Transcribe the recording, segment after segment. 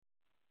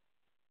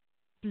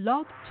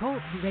Blog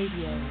Talk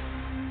Radio.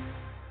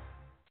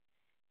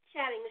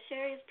 Chatting with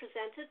Sherri is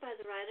presented by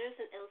the writers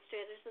and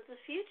illustrators of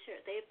the future.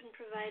 They have been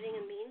providing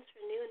a means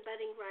for new and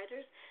budding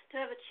writers to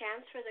have a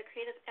chance for their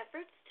creative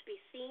efforts to be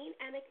seen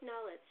and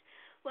acknowledged.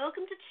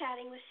 Welcome to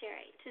Chatting with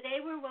Sherri.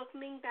 Today we're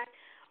welcoming back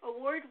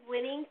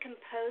award-winning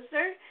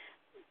composer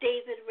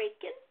David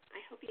Raiklen.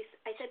 I hope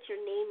I said your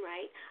name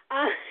right.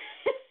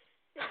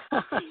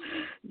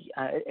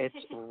 It's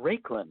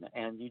Raiklen,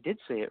 and you did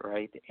say it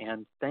right,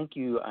 and thank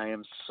you. I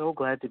am so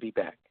glad to be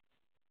back.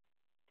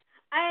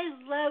 I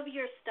love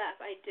your stuff.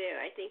 I do.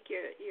 I think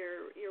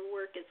your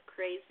work is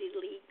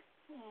crazily,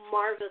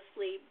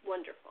 marvelously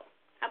wonderful.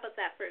 How about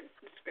that for a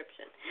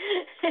description?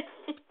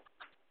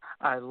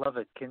 I love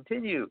it.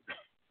 Continue.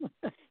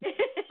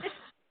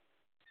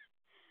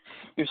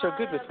 You're so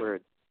good with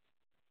words.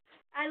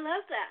 I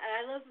love that.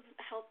 I love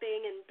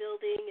helping and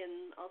building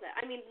and all that.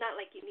 I mean, not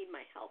like you need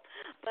my help,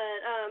 but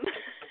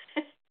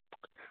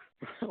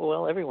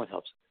Well, everyone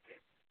helps.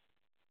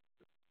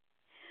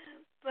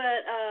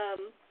 But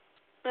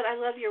I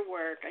love your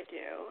work. I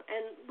do.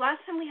 And last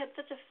time we had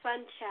such a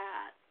fun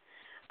chat.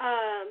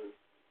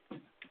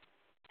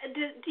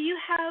 Do you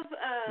have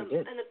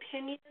an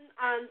opinion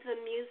on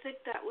the music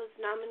that was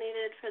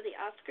nominated for the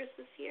Oscars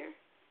this year?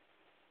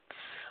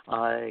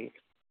 I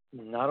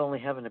not only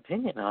have an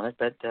opinion on it,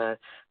 but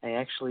I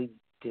actually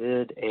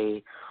did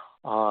a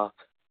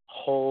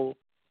whole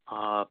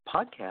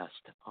podcast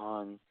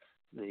on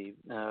the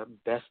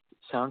best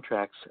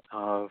soundtracks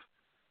of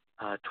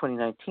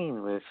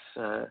 2019 with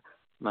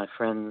my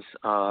friends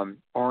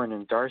Oren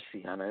and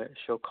Darcy on a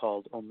show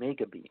called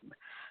Omega Beam,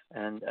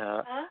 and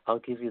I'll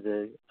give you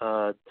the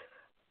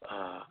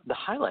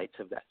highlights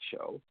of that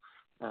show.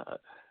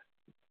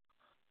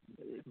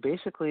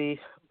 Basically,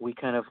 we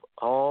kind of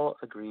all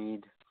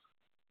agreed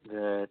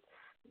that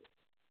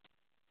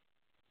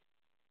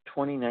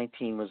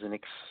 2019 was an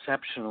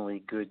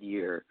exceptionally good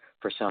year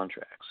for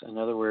soundtracks. In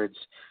other words,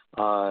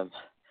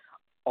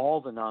 all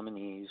the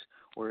nominees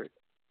were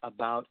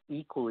about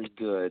equally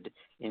good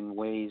in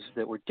ways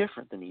that were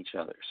different than each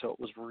other. So it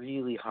was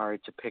really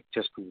hard to pick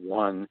just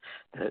one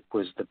that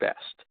was the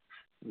best.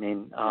 I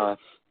mean,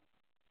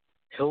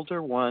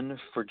 Hildur won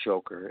for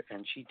Joker,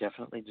 and she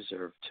definitely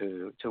deserved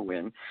to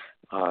win.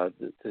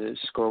 The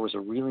score was a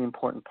really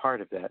important part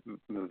of that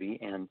movie,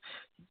 and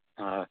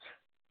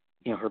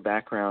her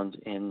background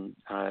in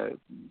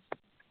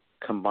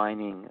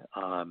combining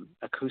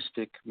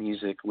acoustic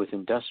music with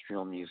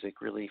industrial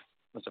music really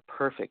was a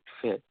perfect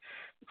fit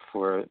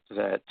for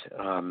that,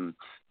 the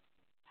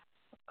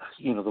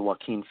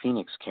Joaquin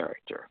Phoenix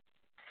character.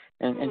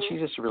 And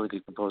she's just a really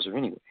good composer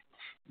anyway.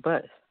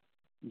 But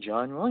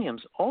John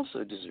Williams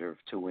also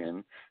deserved to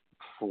win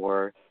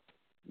for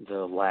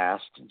The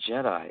Last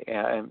Jedi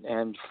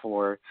and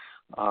for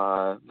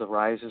The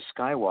Rise of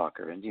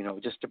Skywalker. And,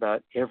 just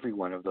about every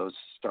one of those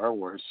Star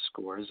Wars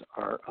scores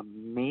are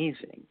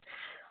amazing.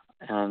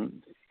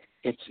 And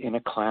it's in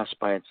a class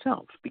by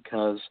itself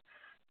because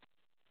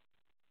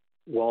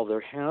while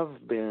there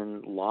have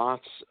been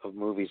lots of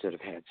movies that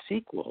have had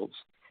sequels,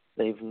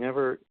 they've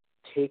never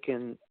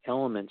taken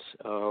elements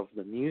of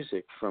the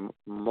music from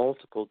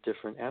multiple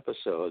different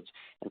episodes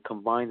and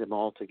combined them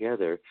all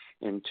together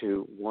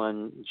into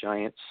one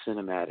giant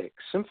cinematic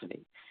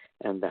symphony.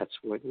 And that's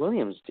what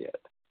Williams did.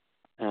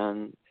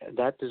 And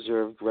that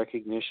deserved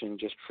recognition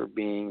just for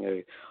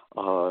being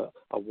a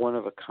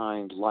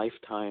one-of-a-kind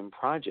lifetime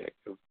project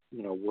of,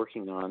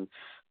 working on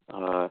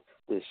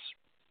this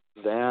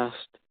vast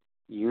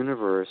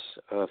universe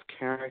of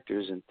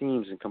characters and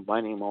themes and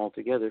combining them all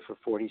together for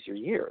 43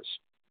 years.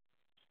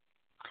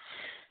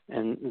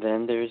 And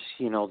then there's,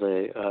 the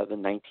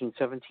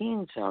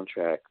 1917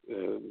 soundtrack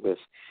with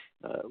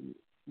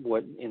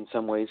what in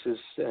some ways is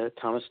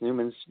Thomas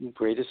Newman's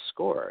greatest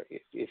score.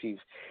 If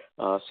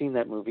you've seen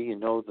that movie, you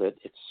know that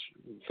it's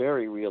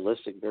very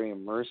realistic, very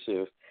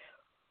immersive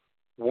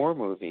war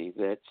movie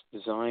that's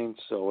designed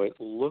so it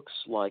looks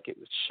like it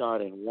was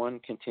shot in one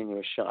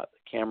continuous shot. The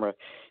camera,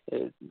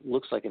 it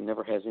looks like it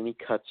never has any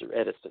cuts or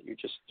edits, that you're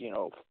just,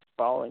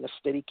 following a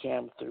steady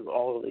cam through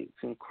all of these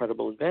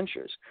incredible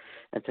adventures.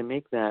 And to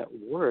make that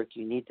work,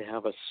 you need to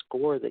have a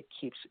score that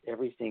keeps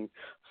everything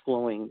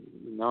flowing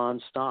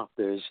nonstop.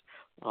 There's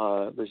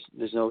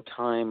no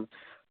time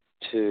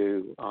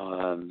to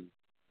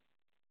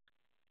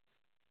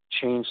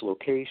change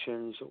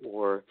locations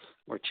or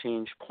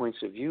change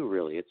points of view,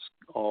 really. It's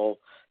all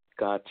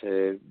got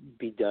to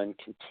be done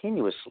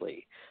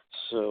continuously.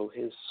 So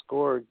his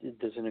score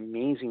does an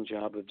amazing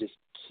job of just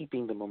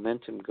keeping the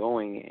momentum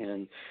going,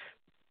 and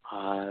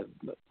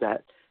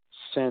that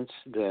sense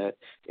that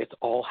it's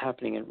all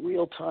happening in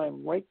real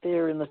time right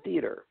there in the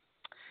theater.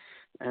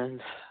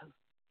 And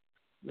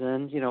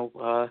then,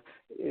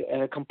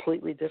 in a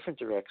completely different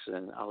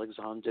direction,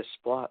 Alexandre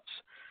Desplat's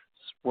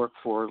work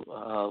for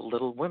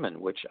Little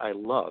Women, which I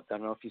loved. I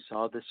don't know if you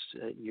saw this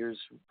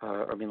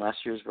last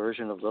year's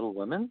version of Little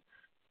Women.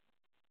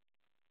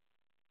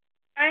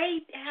 I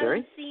haven't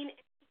Sherri? seen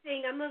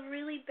anything. I'm a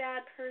really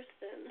bad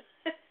person.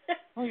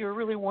 Oh, you're a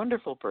really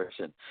wonderful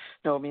person.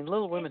 No, I mean,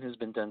 Little Women has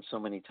been done so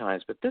many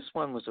times, but this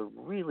one was a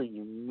really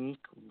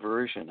unique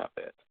version of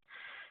it.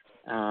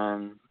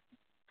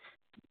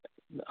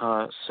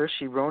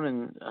 Saoirse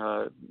Ronan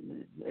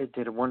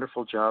did a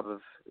wonderful job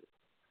of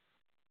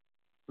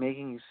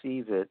making you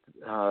see that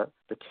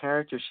the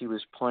character she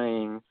was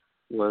playing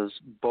was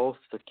both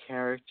the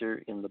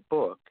character in the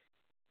book,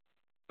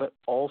 but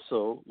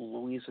also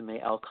Louisa May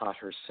Alcott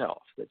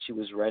herself, that she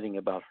was writing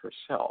about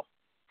herself,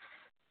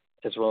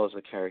 as well as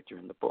the character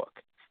in the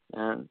book.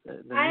 And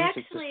the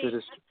music just did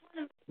a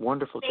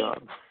wonderful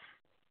job.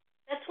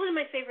 That's one of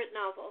my favorite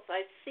novels.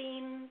 I've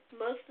seen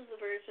most of the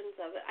versions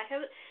of it. I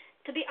haven't,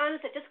 to be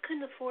honest, I just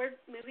couldn't afford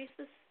movies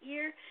this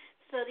year,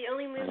 so the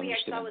only movie I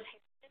saw was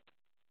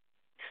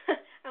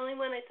Harriet. The only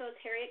one I saw was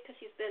Harriet because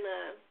she's been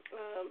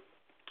a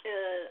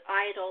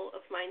idol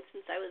of mine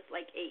since I was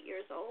like 8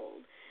 years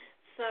old.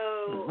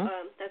 So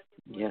that's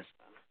yes.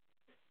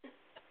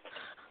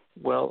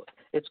 Well,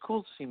 it's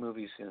cool to see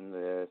movies in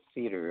the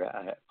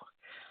theater,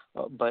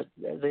 but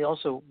they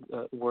also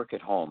work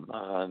at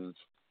home.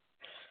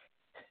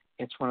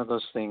 It's one of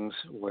those things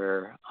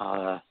where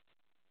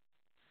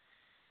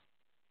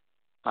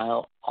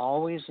I'll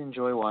always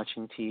enjoy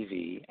watching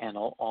TV, and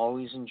I'll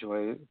always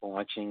enjoy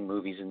watching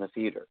movies in the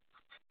theater.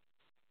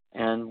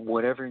 And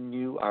whatever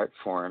new art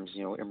forms,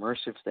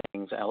 immersive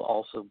things, I'll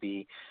also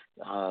be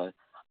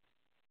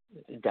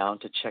down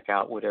to check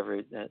out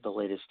whatever the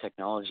latest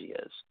technology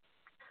is.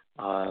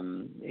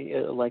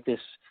 Like this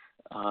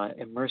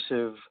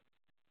immersive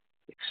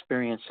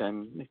experience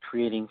I'm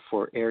creating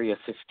for Area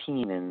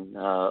 15 in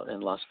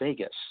Las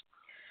Vegas.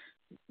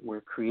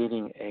 We're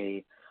creating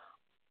a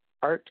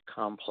art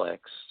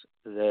complex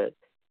that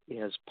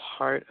is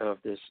part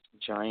of this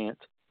giant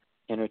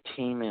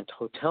entertainment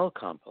hotel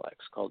complex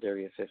called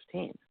Area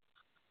 15.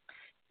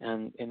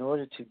 And in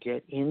order to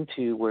get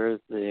into where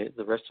the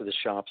rest of the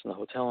shops and the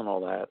hotel and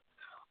all that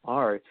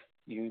are,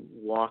 you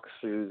walk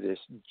through this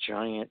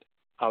giant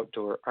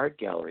outdoor art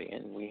gallery,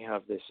 and we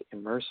have this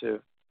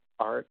immersive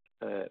art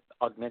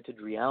augmented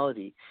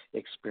reality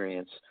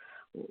experience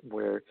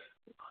where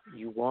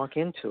you walk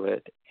into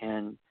it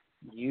and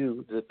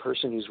you, the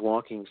person who's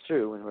walking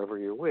through and whoever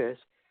you're with,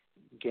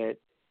 get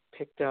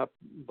picked up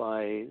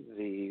by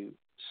the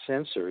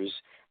sensors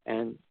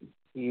and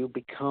you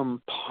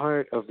become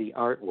part of the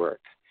artwork.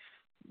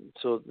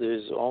 So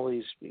there's all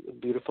these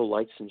beautiful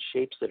lights and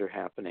shapes that are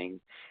happening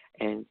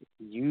and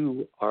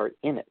you are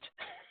in it.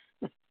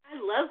 I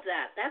love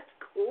that. That's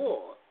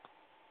cool.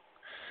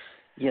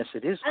 Yes,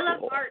 it is cool. I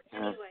love art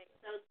anyway,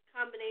 so the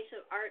combination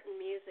of art and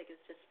music is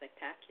just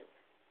spectacular.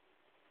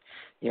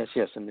 Yes,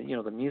 and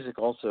the music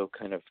also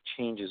kind of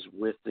changes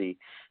with the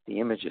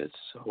images,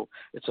 so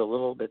it's a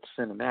little bit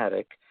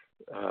cinematic,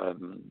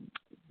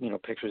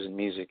 pictures and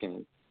music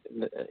and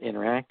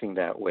interacting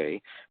that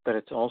way, but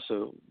it's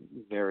also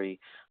very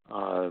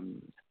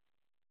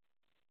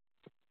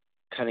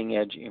cutting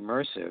edge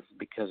immersive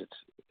because it's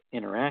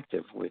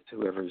interactive with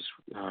whoever's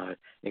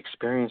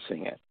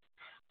experiencing it.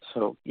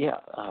 So yeah,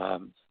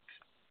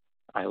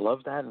 I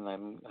love that, and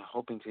I'm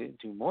hoping to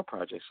do more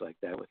projects like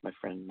that with my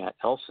friend Matt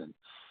Elson.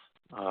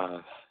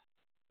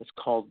 It's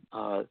called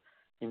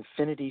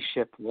Infinity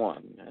Ship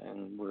 1,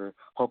 and we're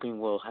hoping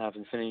we'll have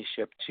Infinity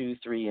Ship 2,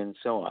 3, and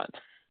so on.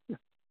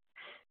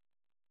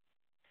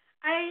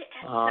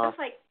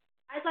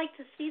 I'd like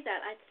to see that.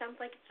 It sounds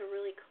like it's a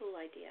really cool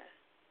idea.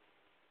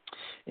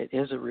 It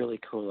is a really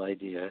cool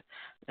idea,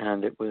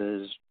 and it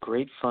was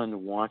great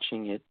fun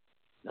watching it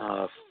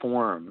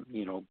form,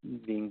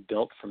 being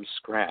built from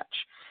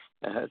scratch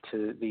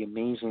to the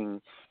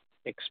amazing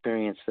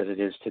experience that it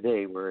is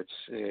today, where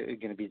it's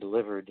going to be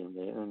delivered in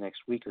the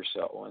next week or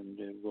so, and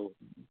it will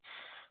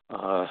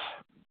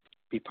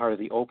be part of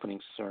the opening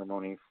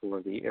ceremony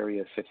for the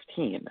Area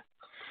 15.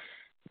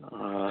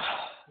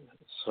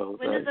 So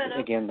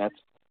again, that's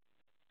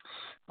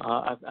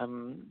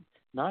I'm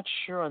not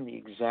sure on the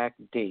exact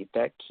date.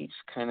 That keeps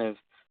kind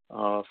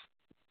of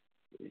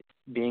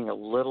being a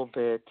little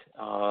bit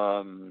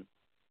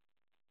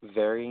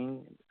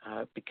varying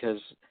because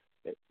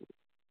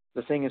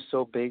the thing is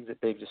so big that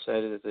they've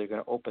decided that they're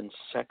going to open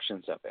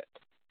sections of it.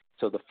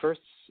 So the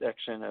first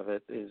section of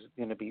it is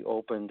going to be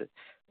opened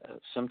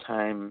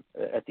sometime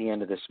at the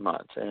end of this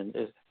month, and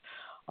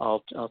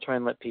I'll try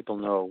and let people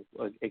know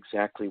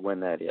exactly when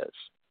that is.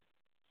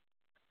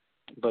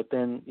 But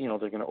then, they're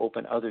going to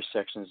open other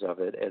sections of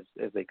it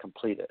as they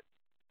complete it.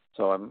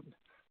 So I'm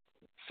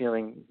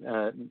feeling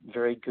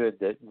very good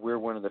that we're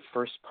one of the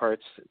first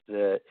parts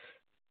that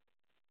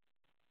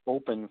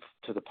open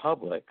to the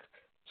public.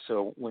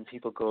 So when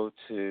people go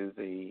to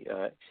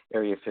the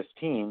Area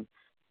 15,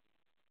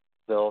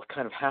 they'll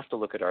kind of have to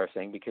look at our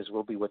thing because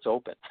we'll be what's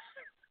open.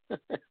 You're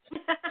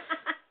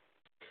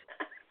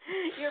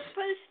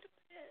pushed.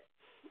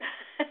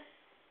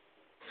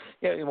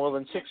 Yeah, well,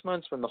 in 6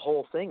 months when the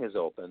whole thing is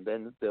open,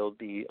 then there'll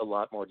be a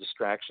lot more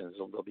distractions.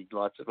 There'll be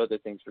lots of other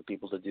things for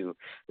people to do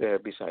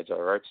besides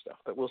our art stuff.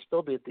 But we'll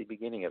still be at the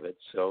beginning of it.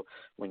 So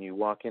when you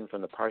walk in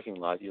from the parking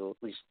lot, you'll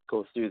at least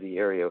go through the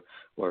area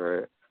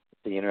where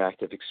the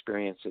interactive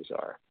experiences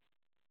are.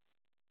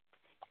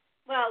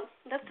 Well,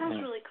 that sounds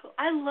really cool.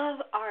 I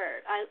love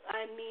art.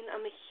 I mean,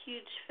 I'm a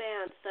huge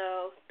fan.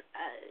 So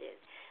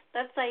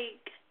that's like,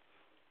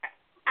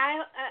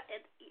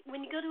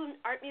 when you go to an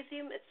art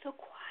museum, it's so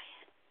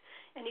quiet,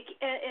 and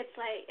it's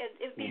like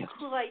it'd be a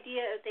cool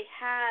idea if they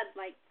had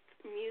like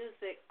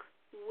music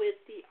with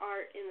the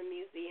art in the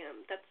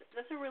museum.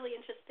 That's a really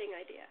interesting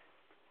idea.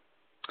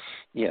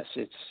 Yes,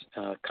 it's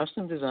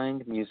custom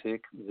designed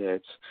music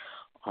that's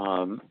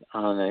on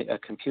a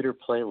computer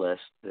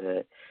playlist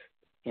that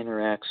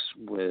interacts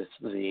with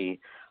the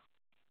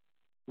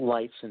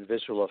lights and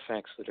visual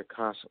effects that are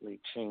constantly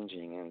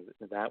changing,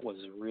 and that was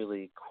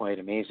really quite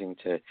amazing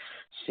to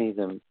see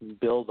them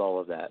build all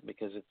of that,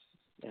 because it's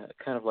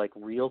kind of like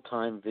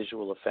real-time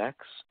visual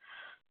effects.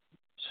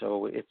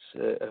 So it's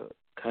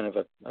kind of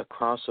a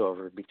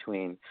crossover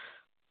between,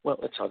 well,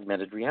 it's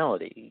augmented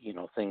reality,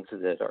 things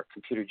that are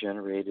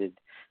computer-generated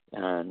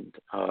and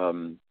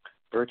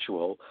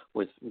virtual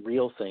with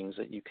real things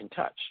that you can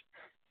touch.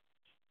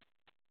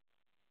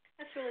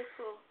 That's really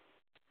cool.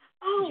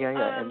 Oh,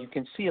 yeah, and you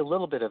can see a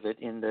little bit of it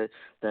in the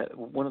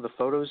one of the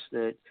photos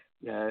that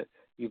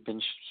you've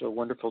been so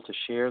wonderful to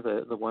share.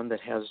 The one that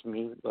has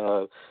me,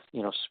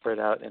 spread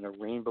out in a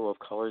rainbow of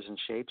colors and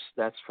shapes.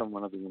 That's from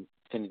one of the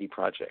Infinity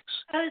projects.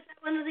 Oh, is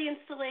that one of the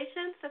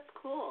installations? That's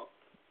cool.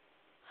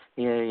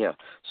 Yeah.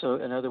 So,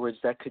 in other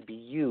words, that could be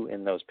you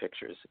in those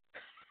pictures.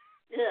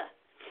 Ugh.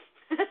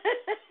 I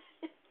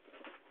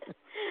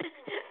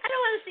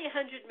don't want to see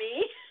 100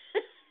 me.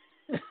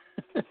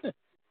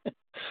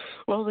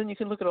 Well, then you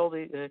can look at all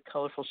the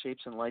colorful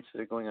shapes and lights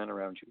that are going on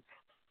around you.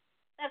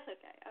 That's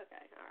okay.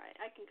 Okay. All right.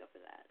 I can go for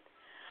that.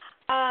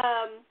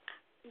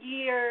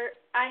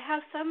 I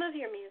have some of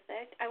your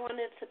music. I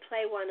wanted to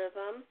play one of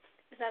them.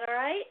 Is that all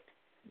right?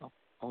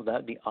 Oh,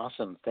 that'd be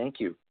awesome. Thank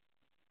you.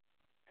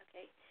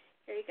 Okay.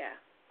 Here you go.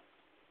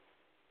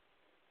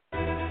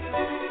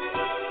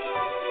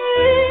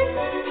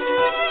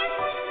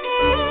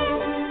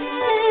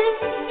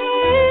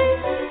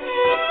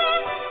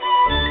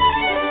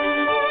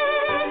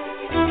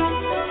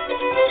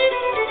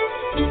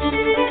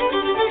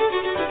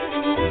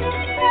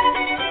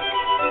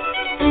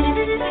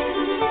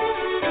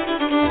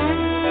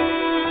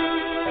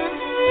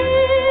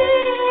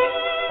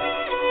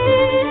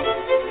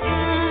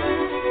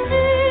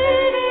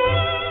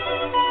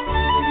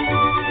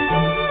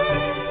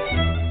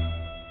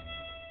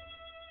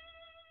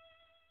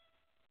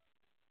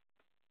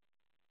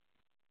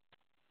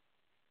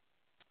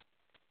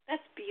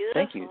 That's beautiful.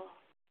 Thank you.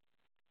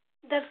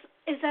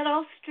 Is that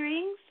all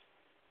strings?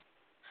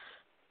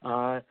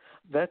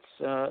 That's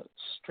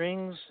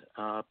strings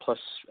plus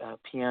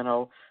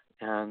piano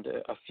and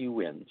a few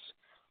winds.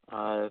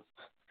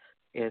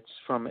 It's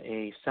from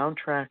a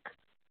soundtrack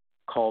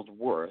called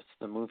Worth.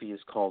 The movie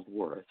is called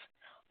Worth,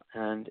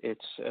 and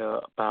it's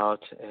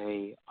about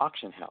a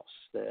auction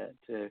house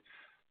that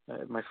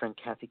my friend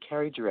Kathy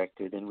Carey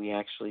directed, and we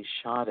actually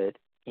shot it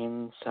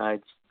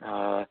inside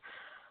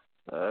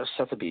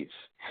Sotheby's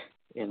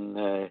in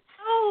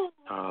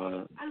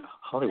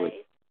Hollywood.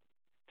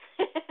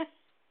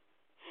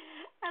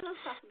 I love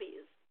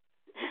Sotheby's.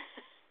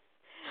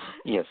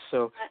 Yes,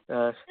 so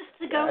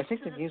I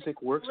think the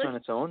music works on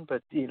its own,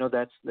 but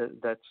that's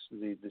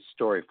the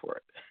story for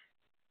it.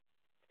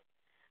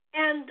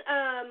 And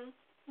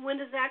when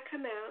does that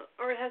come out,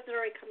 or has it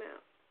already come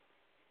out?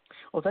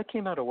 Well, that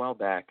came out a while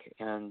back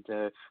and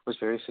was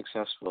very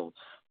successful.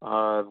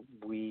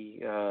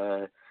 We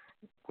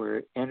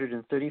were entered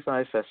in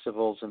 35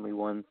 festivals, and we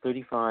won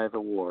 35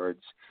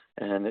 awards,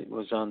 and it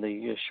was on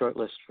the short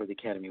list for the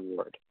Academy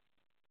Award.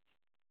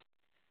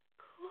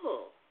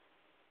 Cool.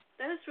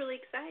 That is really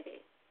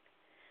exciting.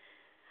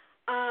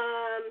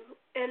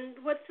 And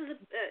what's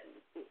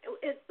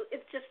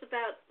it's just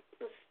about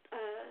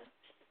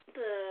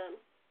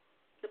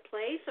the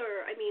place,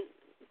 or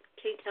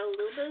can you tell a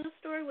little bit of the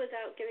story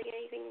without giving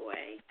anything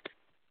away?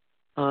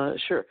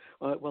 Sure.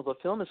 Well, the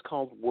film is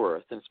called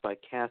Worth, and it's by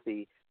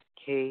Kathy,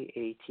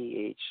 Kathi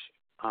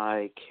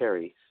Carey,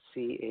 Carey,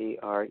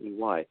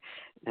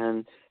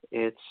 and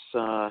it's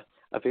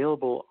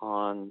available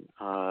on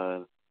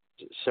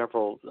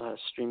several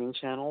streaming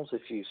channels.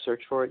 If you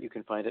search for it, you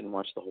can find it and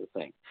watch the whole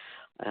thing.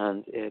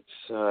 And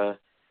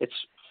it's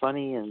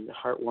funny and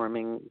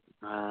heartwarming.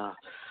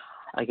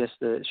 I guess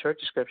the short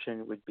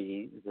description would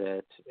be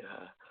that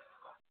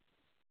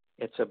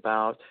it's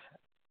about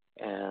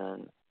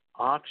an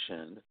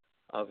auction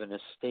of an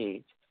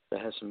estate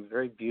that has some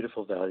very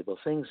beautiful, valuable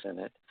things in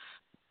it,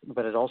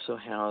 but it also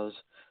has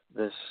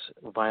this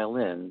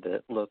violin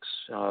that looks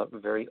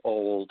very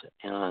old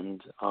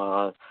and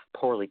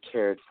poorly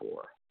cared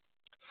for.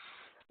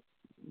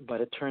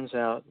 But it turns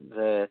out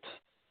that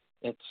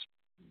it's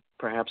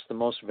perhaps the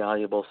most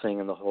valuable thing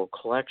in the whole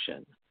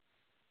collection.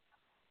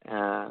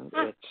 And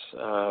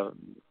it's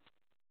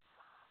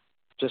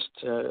just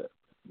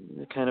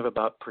kind of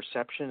about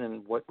perception,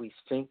 and what we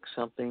think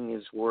something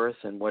is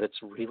worth and what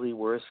it's really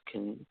worth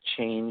can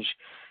change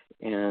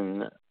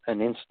in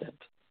an instant.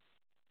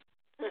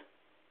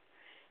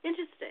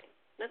 Interesting.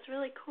 That's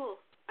really cool.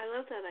 I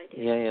love that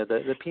idea. Yeah.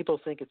 The people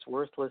think it's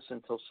worthless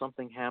until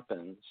something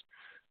happens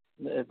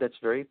that's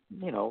very,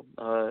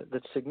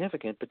 that's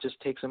significant, but just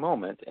takes a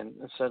moment, and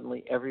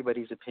suddenly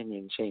everybody's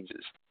opinion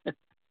changes. But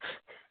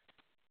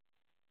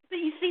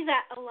you see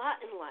that a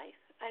lot in life.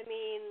 I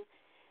mean,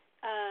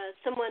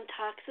 someone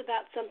talks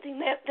about something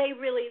that they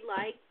really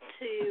like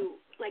to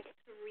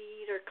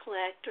read or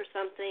collect or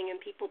something,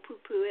 and people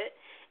poo-poo it,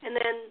 and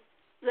then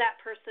that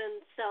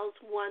person sells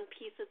one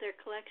piece of their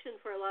collection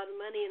for a lot of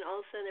money, and all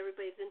of a sudden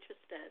everybody's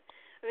interested.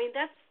 I mean,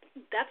 that's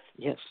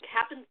Yes.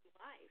 happens in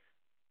life.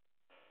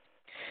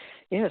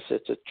 Yes,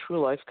 it's a true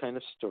life kind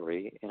of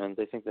story, and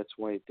I think that's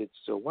why it did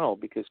so well,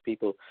 because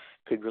people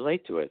could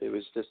relate to it. It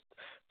was just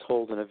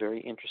told in a very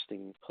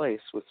interesting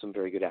place with some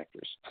very good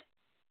actors.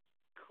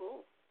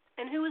 Cool.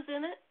 And who was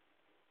in it?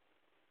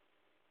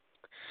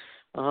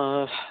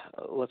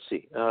 Let's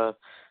see.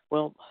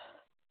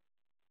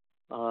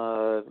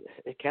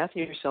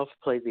 Kathy herself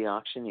played the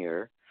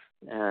auctioneer,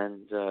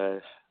 and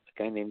a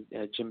guy named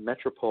Jim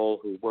Metropole,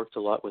 who worked a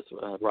lot with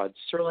Rod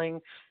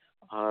Serling,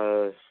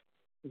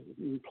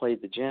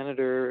 played the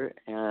janitor,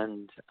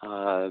 and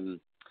the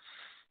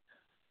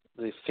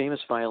famous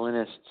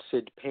violinist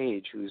Sid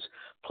Page, who's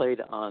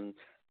played on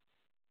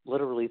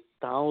literally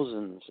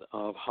thousands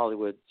of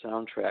Hollywood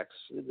soundtracks.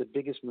 The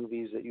biggest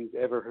movies that you've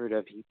ever heard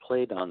of, he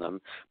played on them,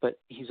 but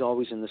he's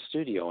always in the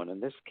studio, and in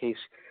this case,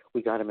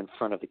 we got him in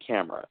front of the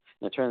camera.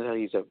 And it turns out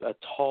he's a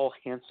tall,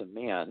 handsome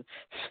man.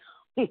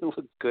 He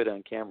looked good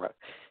on camera.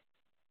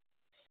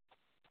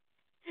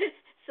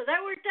 So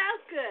that worked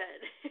out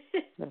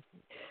good.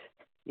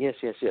 Yes.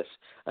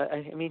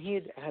 I mean,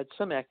 he had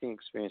some acting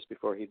experience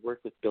before. He'd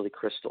worked with Billy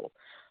Crystal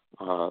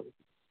on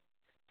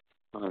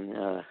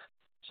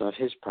some of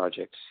his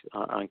projects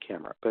on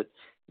camera. But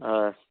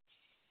that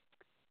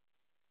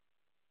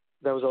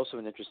was also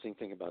an interesting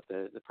thing about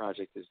the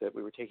project, is that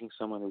we were taking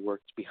someone who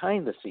worked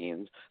behind the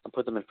scenes and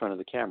put them in front of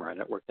the camera,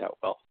 and it worked out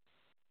well.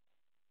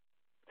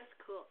 That's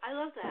cool. I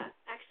love that.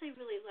 I actually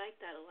really like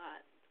that a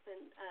lot.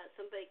 When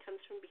somebody comes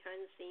from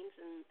behind the scenes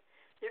and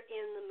they're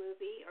in the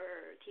movie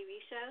or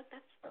TV show,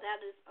 that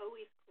is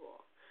always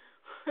cool.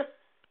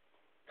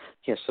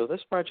 Yes, so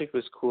this project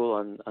was cool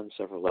on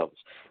several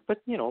levels.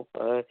 But,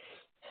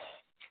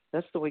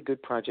 that's the way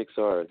good projects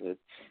are, that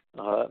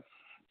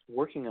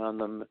working on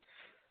them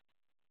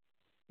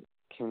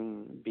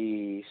can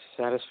be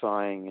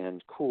satisfying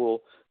and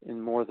cool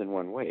in more than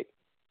one way.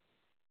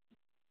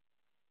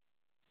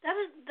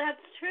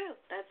 That's true.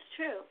 That's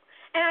true.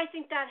 And I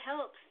think that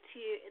helps to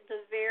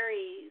the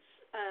various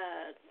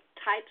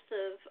types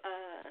of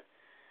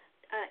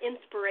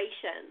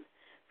inspiration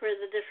for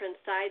the different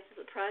sides of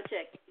the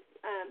project.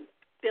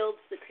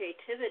 Builds the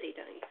creativity,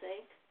 don't you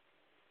think?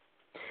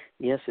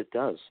 Yes, it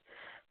does.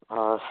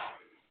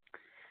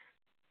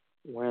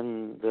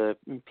 When the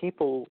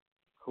people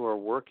who are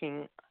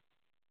working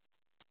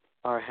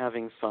are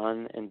having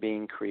fun and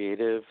being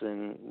creative,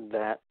 then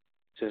that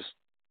just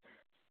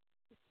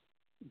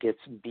gets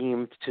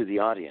beamed to the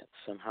audience.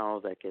 Somehow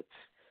that gets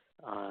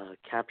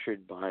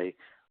captured by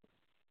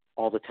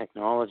all the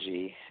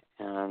technology,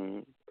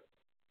 and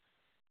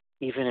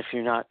even if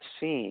you're not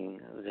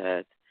seeing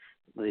that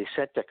the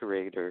set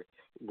decorator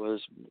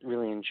was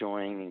really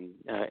enjoying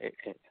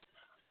and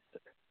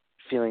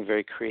feeling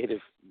very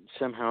creative,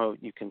 somehow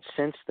you can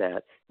sense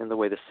that in the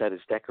way the set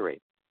is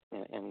decorated,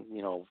 and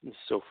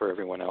so for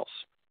everyone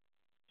else.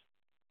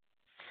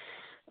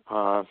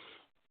 An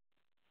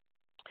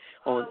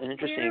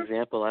interesting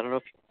example, I don't know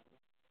if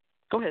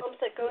go ahead. I'm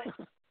sorry, go ahead.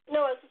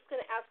 No, I was just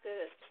going to ask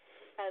a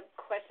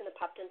question that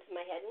popped into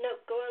my head. No,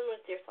 go on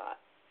with your thought.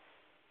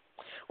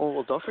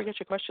 Well, don't forget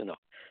your question, though.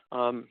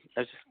 I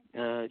was just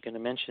going to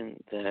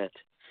mention that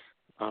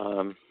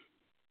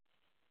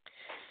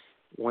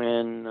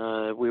when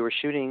we were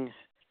shooting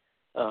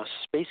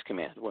Space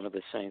Command, one of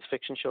the science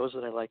fiction shows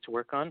that I like to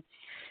work on,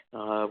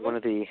 one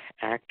of the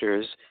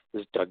actors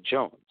was Doug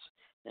Jones,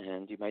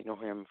 and you might know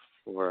him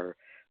for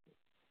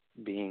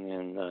being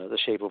in The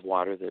Shape of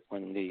Water, that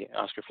won the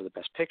Oscar for the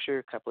Best Picture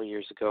a couple of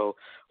years ago,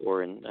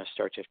 or in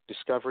Star Trek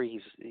Discovery.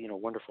 He's a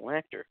wonderful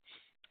actor,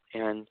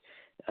 and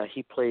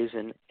he plays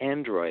an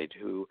android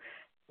who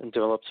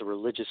develops a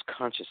religious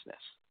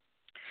consciousness,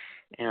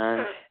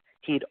 and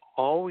he'd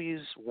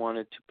always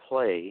wanted to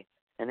play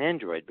an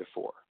android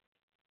before.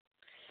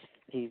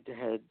 He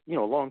had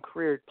a long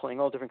career playing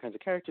all different kinds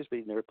of characters, but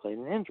he'd never played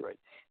an android,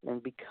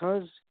 and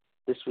because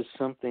this was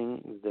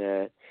something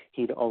that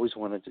he'd always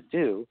wanted to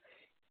do,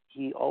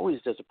 he always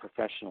does a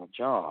professional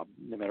job,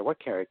 no matter what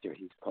character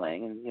he's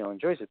playing, and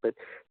enjoys it. But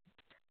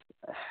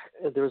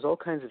there was all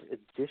kinds of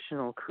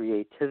additional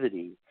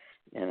creativity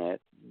in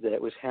it that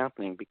was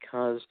happening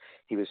because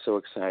he was so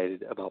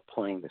excited about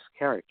playing this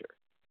character.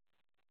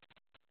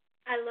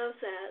 I love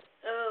that.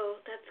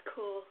 Oh, that's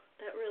cool.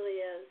 That really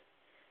is.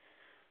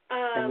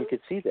 And you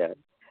could see that.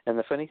 And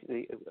the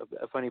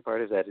funny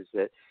part of that is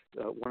that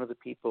one of the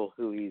people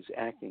who he's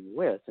acting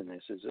with in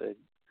this is an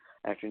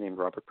actor named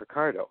Robert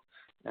Picardo.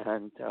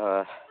 And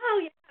oh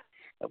yeah,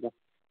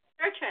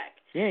 Star Trek.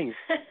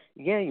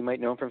 You might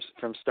know him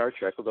from Star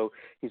Trek, although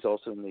he's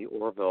also in the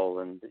Orville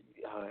and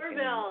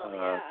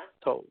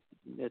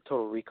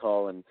Total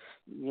Recall, and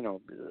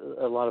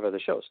a lot of other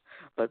shows.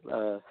 But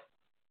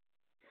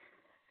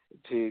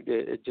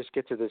to just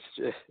get to this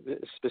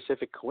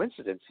specific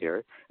coincidence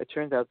here, it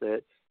turned out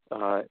that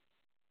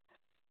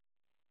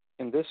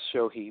in this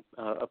show he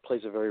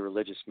plays a very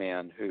religious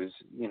man who's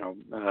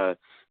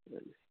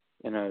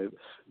in a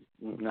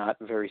not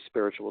very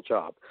spiritual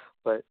job,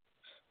 but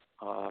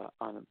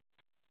on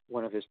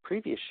one of his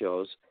previous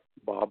shows,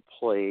 Bob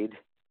played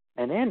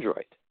an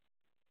android.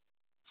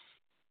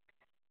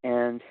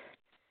 And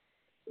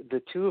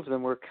the two of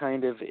them were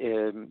kind of,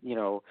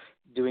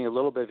 doing a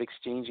little bit of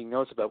exchanging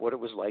notes about what it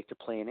was like to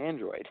play an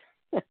android.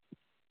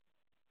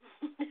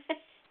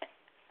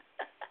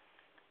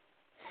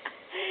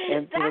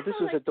 And this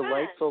was a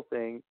delightful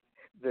thing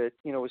that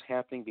was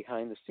happening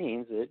behind the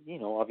scenes. That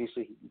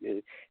obviously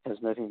it has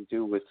nothing to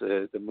do with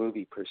the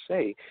movie per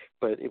se,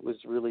 but it was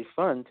really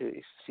fun to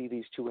see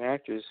these two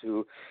actors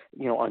who,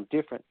 on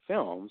different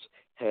films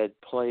had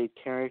played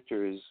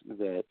characters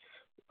that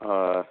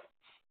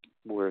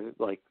were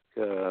like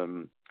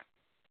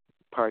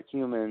part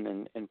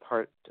human and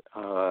part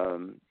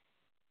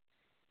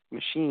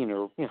machine,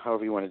 or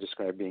however you want to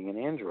describe being an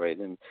android.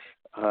 And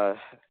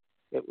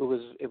it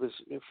was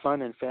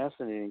fun and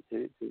fascinating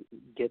to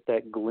get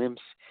that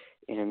glimpse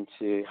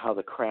into how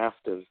the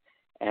craft of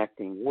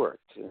acting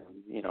worked.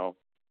 And,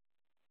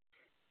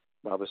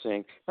 Bob was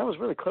saying, that was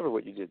really clever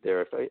what you did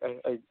there. If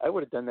I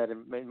would have done that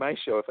in my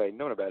show if I had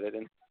known about it.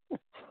 And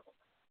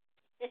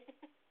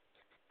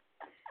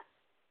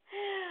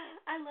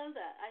I love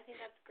that. I think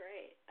that's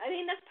great. I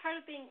mean, that's part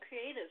of being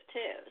creative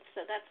too.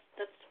 So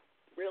that's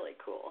really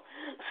cool.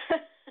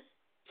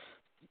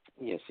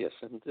 Yes,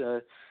 and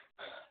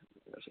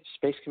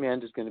Space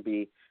Command is going to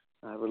be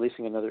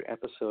releasing another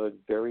episode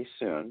very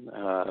soon.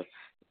 Our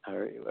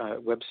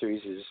web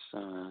series is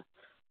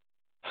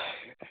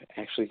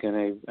actually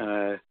going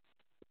to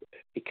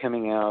be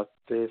coming out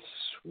this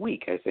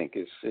week, I think,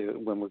 is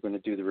when we're going to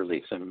do the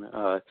release. I'm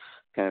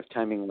kind of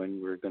timing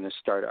when we're going to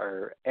start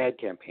our ad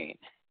campaign.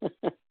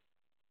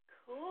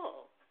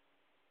 Cool.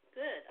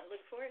 Good. I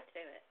look forward to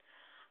it.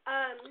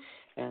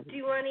 Do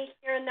you want to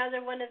hear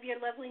another one of your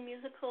lovely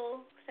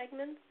musical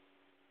segments?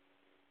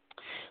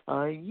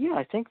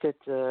 I think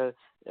that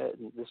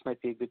this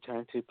might be a good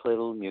time to play a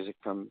little music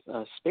from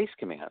Space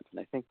Command. And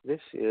I think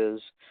this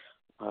is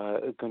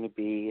going to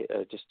be,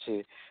 just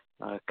to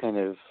kind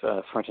of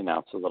front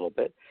announce a little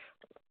bit,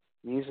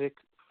 music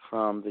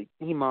from the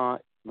Ema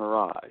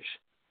Mirage.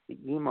 The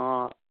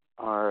Ema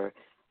are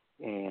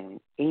an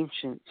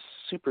ancient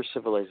super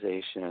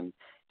civilization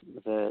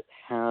that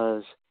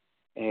has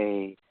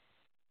a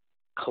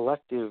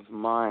collective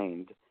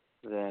mind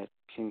that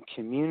can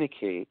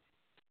communicate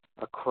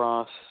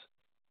across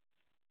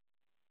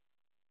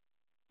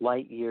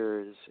light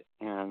years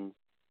and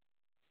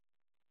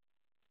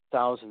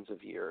thousands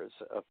of years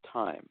of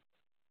time.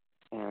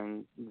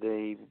 And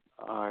they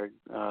are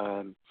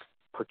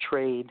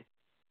portrayed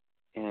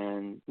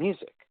in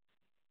music.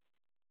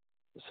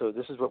 So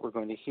this is what we're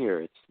going to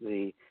hear. It's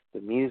the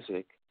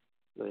music,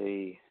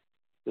 the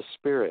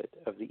spirit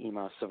of the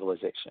Ema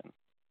civilization.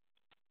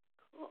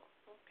 Cool.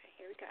 Okay,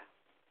 here we go.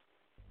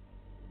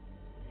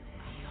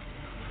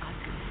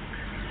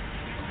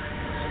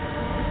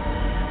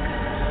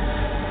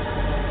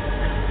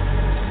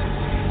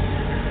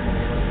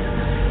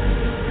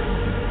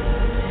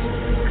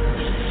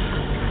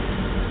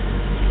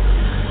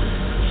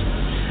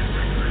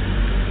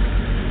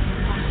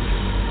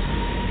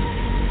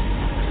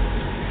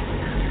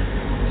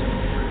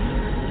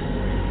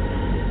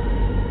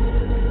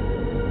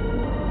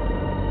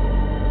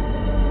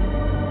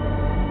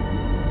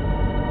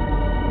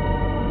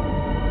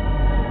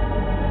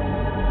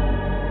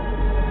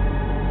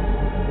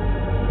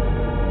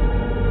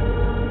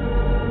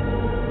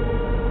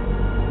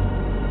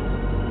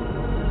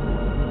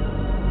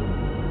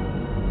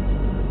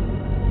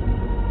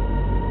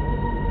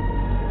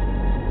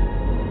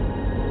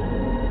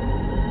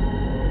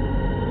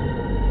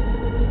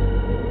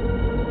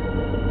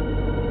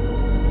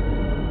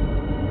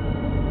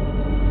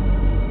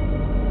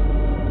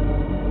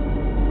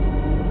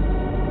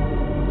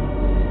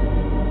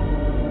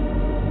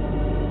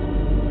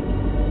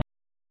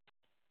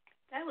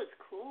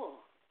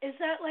 Is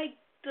that like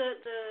the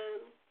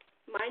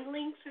mind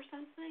links or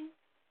something?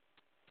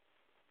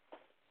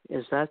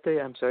 Is that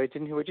I'm sorry, I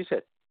didn't hear what you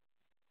said.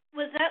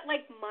 Was that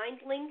like mind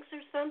links or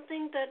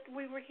something that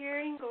we were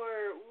hearing,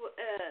 or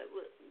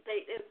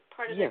they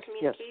part of their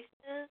communication?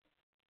 Yes.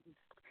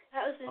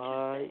 That was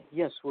interesting.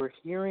 Yes, we're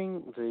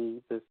hearing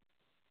the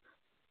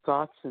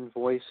thoughts and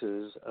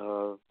voices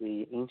of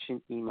the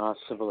ancient Ema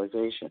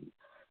civilization,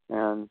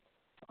 and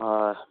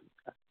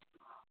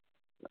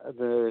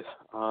there's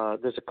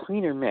a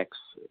cleaner mix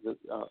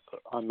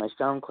on my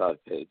SoundCloud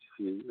page. If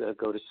you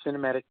go to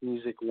Cinematic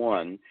Music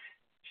 1,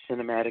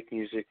 Cinematic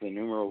Music, the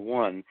numeral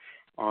 1,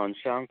 on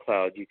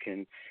SoundCloud, you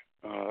can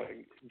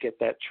get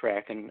that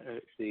track and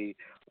the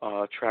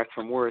track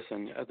from Worth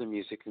and other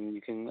music, and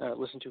you can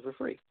listen to for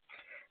free.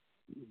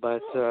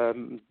 But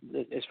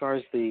as far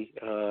as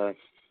the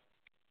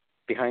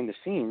behind the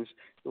scenes,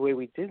 the way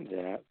we did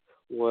that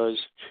was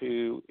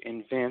to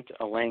invent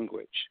a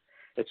language.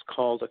 It's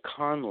called a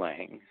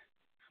conlang,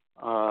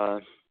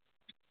 or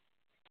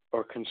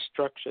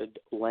constructed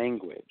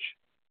language.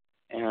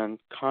 And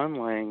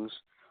conlangs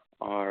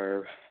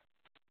are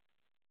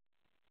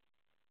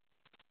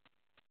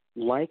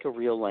like a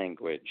real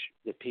language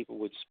that people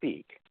would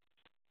speak,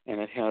 and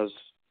it has,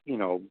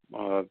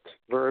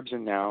 verbs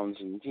and nouns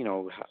and,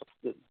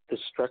 the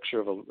structure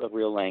of a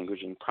real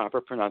language and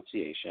proper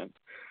pronunciation,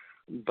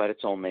 but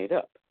it's all made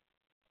up.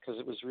 Because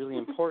it was really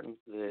important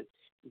that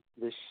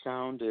this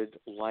sounded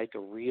like a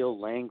real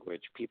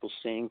language, people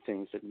saying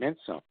things that meant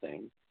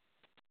something,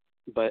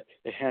 but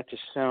it had to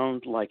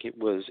sound like it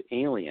was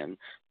alien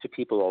to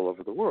people all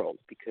over the world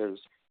because,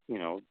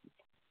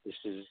 this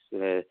is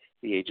the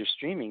age of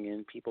streaming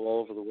and people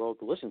all over the world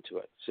listen to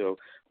it. So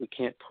we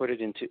can't put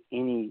it into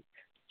any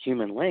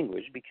human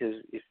language because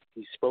if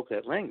we spoke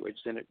that language,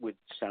 then it would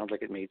sound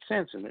like it made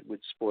sense and it would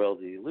spoil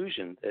the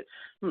illusion that,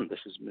 this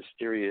is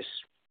mysterious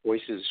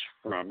voices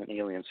from an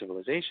alien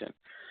civilization.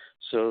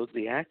 So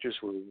the actors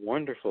were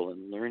wonderful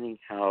in learning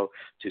how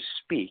to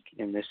speak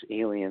in this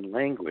alien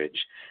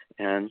language.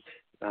 And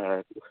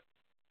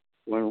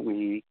when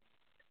we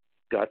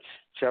got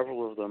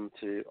several of them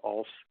to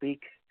all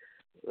speak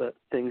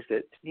things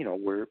that,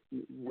 were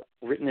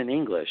written in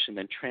English and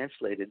then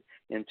translated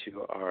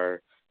into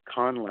our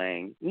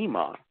conlang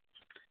ema,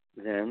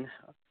 then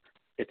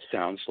it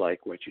sounds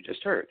like what you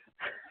just heard.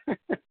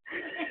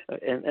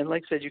 and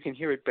like I said, you can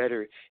hear it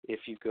better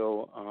if you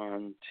go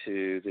on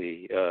to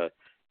the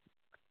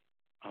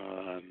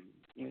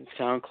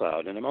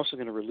SoundCloud. And I'm also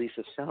going to release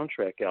a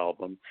soundtrack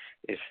album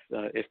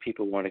if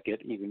people want to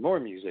get even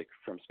more music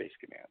from Space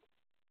Command.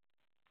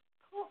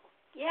 Cool.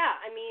 Yeah,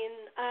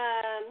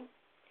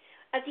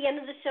 at the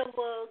end of the show,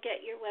 we'll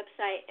get your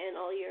website and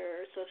all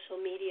your social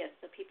media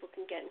so people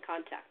can get in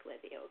contact with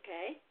you,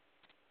 okay?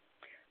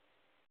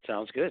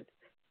 Sounds good.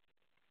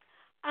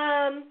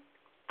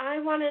 I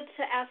wanted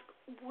to ask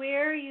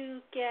where you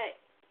get,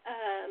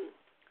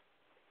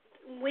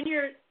 when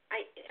you're,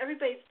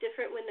 everybody's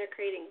different when they're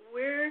creating.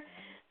 Where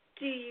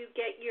do you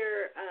get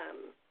your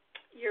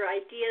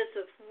ideas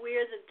of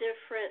where the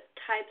different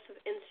types of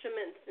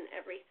instruments and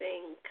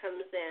everything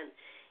comes in?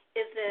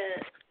 Is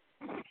it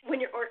when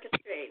you're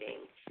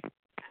orchestrating?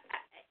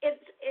 It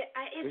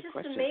just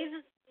question.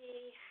 amazes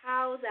me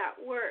how that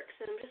works,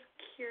 and I'm just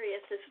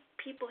curious if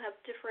people have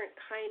different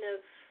kind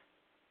of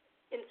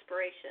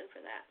inspiration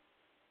for that.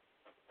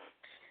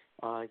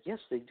 Yes,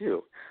 they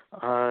do.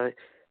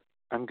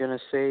 I'm going to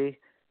say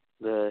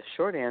the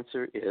short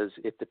answer is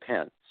it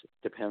depends.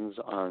 It depends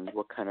on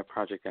what kind of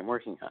project I'm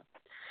working on.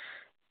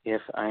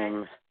 If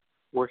I'm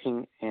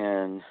working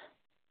in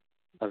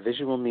a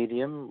visual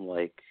medium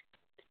like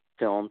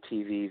film,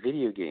 TV,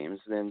 video games,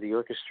 then the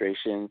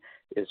orchestration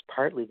is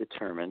partly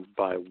determined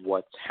by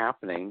what's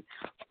happening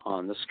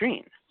on the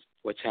screen.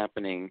 What's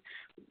happening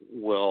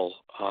will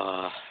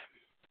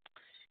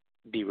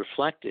be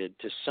reflected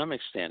to some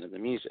extent in the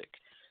music.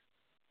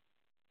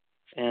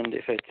 And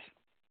if it's,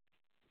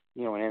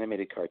 an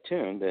animated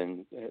cartoon,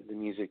 then the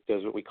music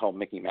does what we call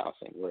Mickey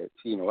Mousing, where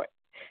it's,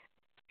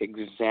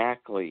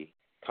 exactly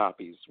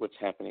copies what's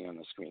happening on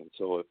the screen.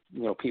 So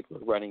if, people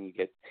are running, you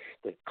get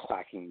the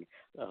clacking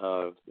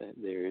of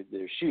their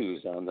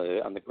shoes on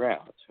the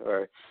ground.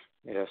 Or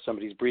if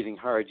somebody's breathing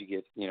hard, you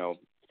get,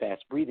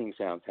 fast breathing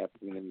sounds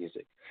happening in the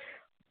music.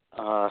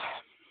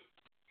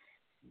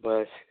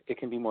 But it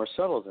can be more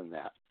subtle than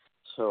that.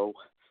 So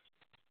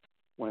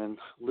when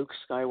Luke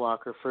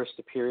Skywalker first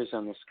appears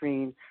on the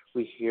screen,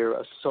 we hear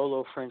a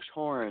solo French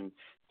horn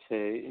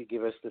to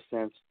give us the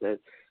sense that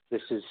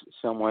this is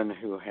someone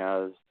who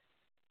has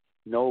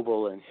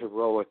noble and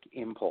heroic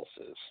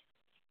impulses.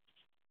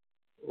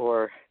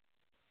 Or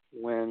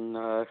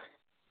when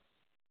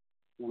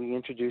we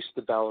introduced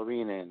the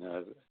ballerina in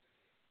a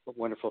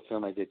wonderful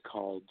film I did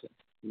called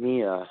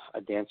Mia,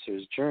 A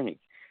Dancer's Journey,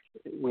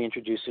 we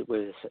introduce it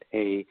with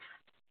a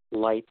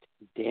light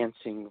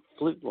dancing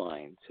flute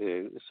line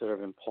to sort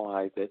of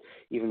imply that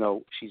even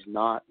though she's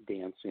not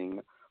dancing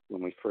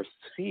when we first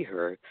see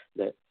her,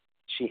 that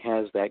she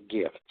has that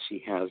gift,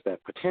 she has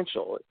that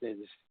potential. It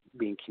is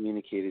being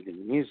communicated in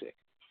the music.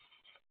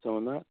 So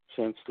in that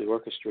sense, the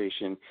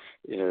orchestration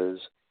is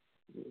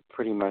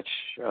pretty much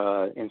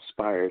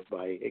inspired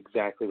by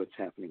exactly what's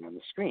happening on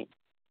the screen.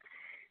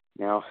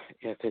 Now,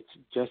 if it's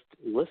just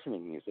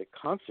listening music,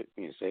 concert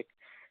music,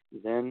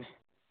 then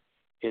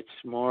it's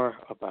more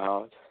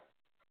about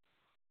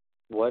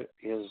what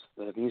is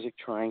the music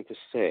trying to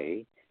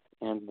say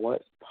and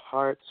what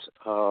parts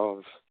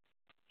of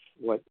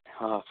what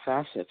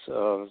facets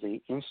of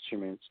the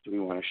instruments do we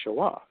want to show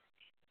off.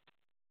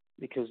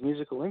 Because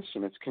musical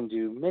instruments can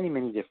do many,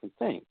 many different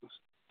things.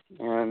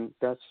 And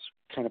that's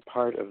kind of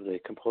part of the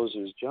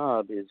composer's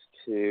job, is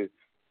to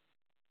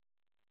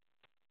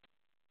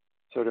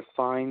sort of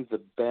find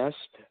the best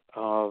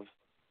of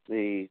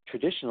the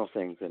traditional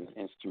things that an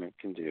instrument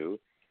can do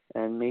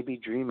and maybe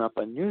dream up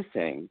a new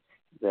thing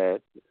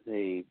that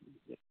the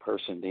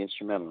person, the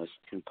instrumentalist,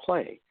 can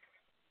play.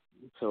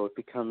 So it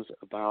becomes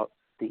about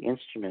the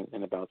instrument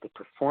and about the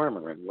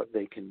performer and what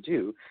they can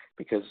do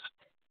because,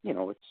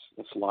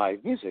 it's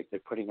live music. They're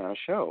putting on a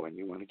show, and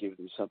you want to give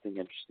them something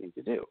interesting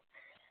to do.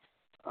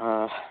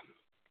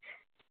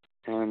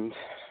 And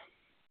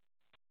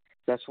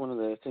that's one of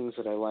the things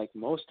that I like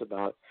most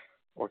about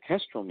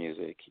orchestral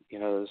music,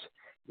 is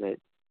that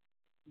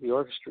the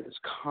orchestra is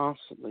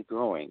constantly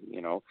growing,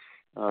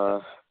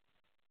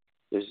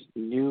 there's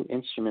new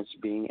instruments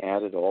being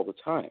added all the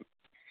time,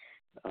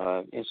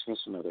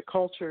 instruments from other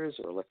cultures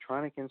or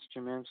electronic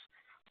instruments.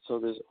 So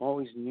there's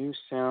always new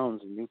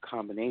sounds and new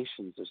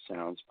combinations of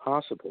sounds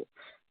possible.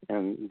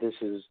 And this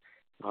is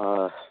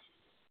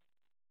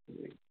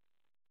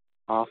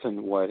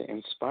often what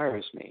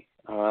inspires me.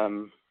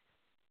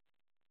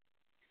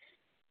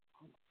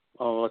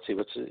 Let's see,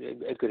 what's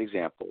a good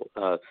example?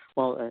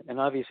 An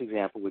obvious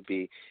example would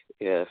be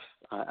if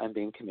I'm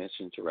being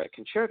commissioned to write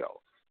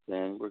concerto,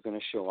 then we're going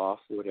to show off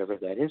whatever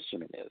that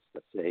instrument is.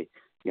 Let's say,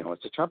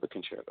 it's a trumpet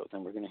concerto.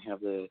 Then we're going to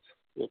have the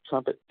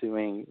trumpet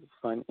doing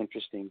fun,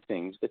 interesting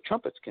things that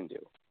trumpets can do.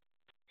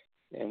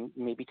 And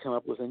maybe come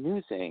up with a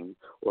new thing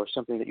or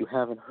something that you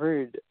haven't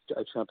heard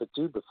a trumpet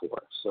do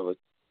before. So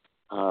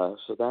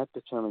that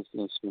determines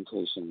the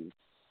instrumentation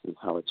and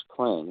how it's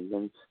playing. And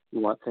then you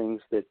want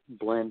things that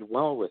blend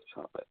well with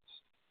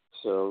trumpets.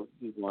 So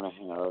you want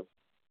to have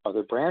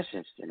other brass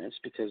instruments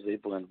because they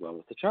blend well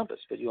with the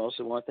trumpets. But you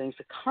also want things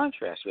to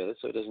contrast with it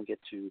so it doesn't get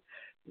too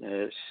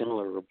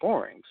similar or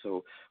boring.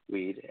 So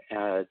we'd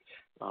add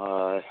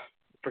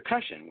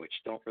percussion,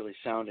 which don't really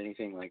sound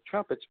anything like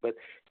trumpets, but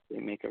they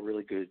make a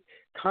really good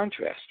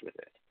contrast with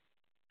it.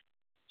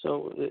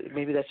 So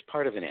maybe that's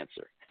part of an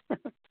answer. Oh,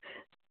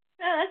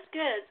 that's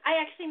good.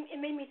 It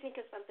made me think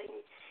of something.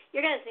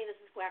 You're going to think this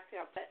is whacked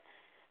out, but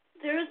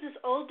there was this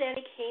old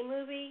Danny Kaye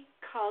movie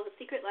called The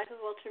Secret Life of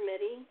Walter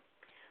Mitty.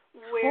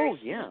 Where a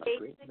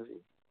great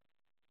movie.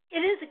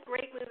 It is a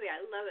great movie.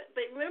 I love it.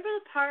 But remember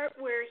the part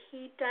where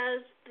he does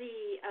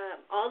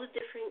all the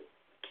different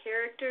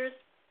characters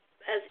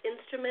as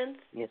instruments?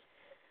 Yes.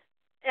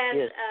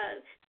 And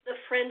the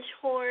French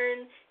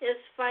horn is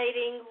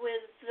fighting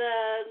with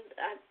the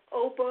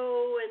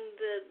oboe, and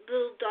the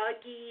little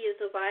doggy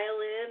is a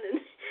violin.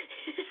 And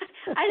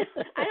I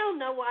don't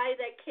know why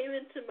that came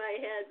into my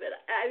head,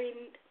 but I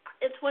mean,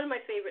 it's one of my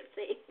favorite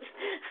scenes.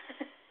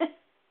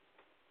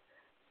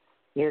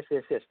 Yes.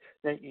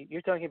 Now,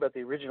 you're talking about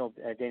the original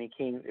Danny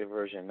Kaye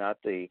version, not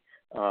the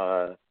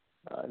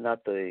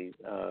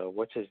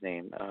what's his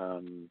name,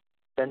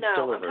 Ben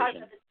Stiller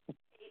version.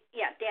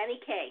 Danny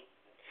Kaye.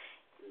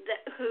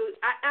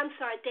 I'm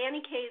sorry,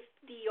 Danny Kaye is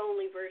the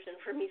only version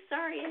for me.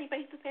 Sorry,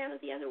 anybody's a fan of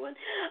the other one.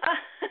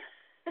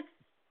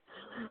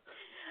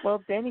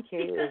 Well, Danny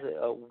Kaye is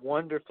a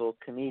wonderful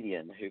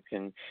comedian who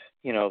can,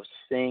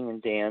 sing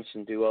and dance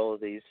and do all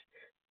of these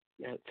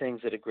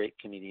things that a great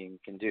comedian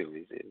can do.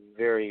 He's a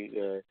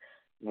very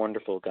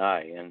wonderful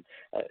guy, and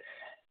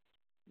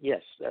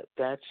yes,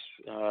 that's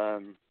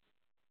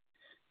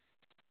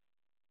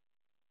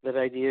that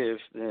idea of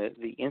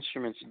the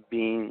instruments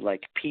being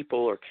like people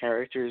or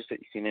characters that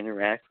you can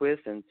interact with,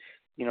 and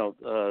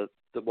the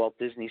Walt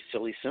Disney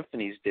Silly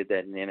Symphonies did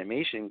that in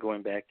animation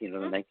going back, the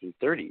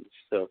 1930s.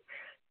 So,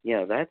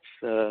 yeah,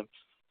 that's a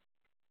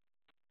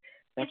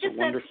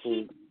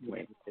wonderful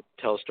way to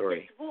tell a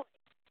story.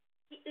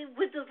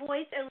 With the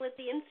voice and with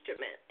the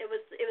instrument, it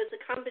was a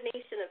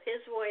combination of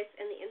his voice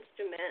and the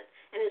instrument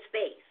and his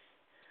face,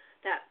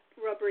 that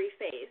rubbery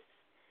face.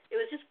 It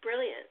was just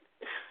brilliant.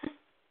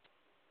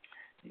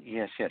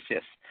 Yes.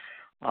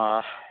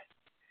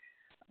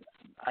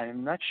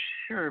 I'm not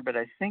sure, but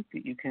I think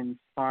that you can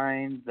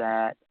find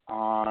that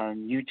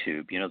on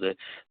YouTube.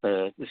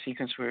 The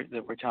sequence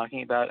that we're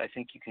talking about. I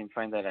think you can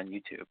find that on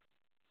YouTube.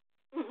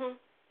 Mhm.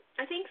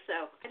 I think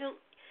so. I don't.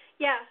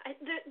 Yeah,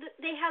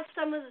 they have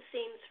some of the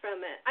scenes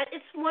from it.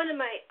 It's one of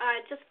my.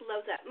 I just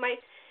love that.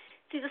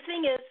 The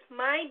thing is,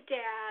 my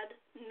dad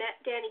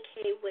met Danny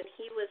Kaye when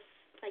he was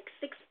like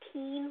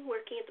 16,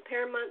 working at the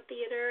Paramount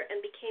Theater,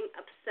 and became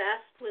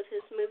obsessed with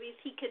his movies.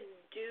 He could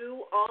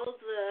do all of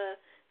the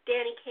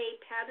Danny Kaye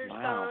patter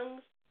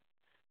songs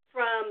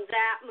from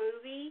that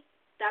movie,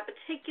 that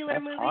particular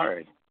movie. That's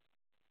hard.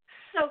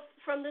 So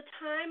from the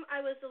time I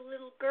was a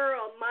little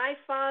girl, my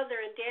father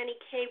and Danny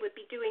Kaye would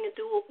be doing a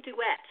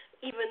duet,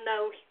 even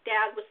though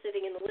Dad was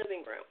sitting in the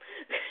living room.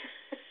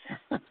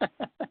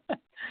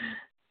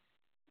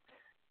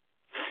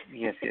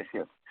 Yes.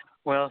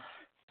 Well,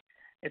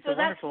 it's a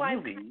wonderful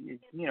movie,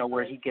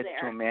 where he gets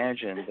to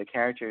imagine, the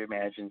character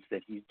imagines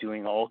that he's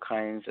doing all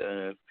kinds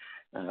of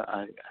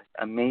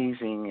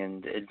amazing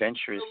and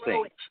adventurous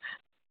things.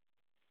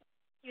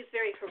 He was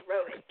very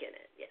heroic in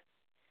it, yes.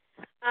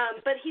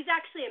 But he's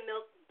actually he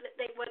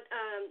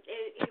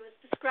was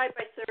described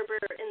by Thurber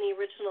in the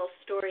original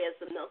story as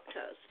the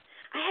milquetoast.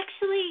 I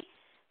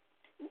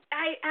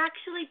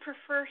actually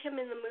prefer him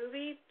in the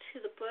movie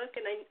to the book,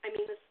 and I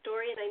mean the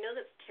story, and I know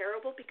that's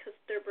terrible because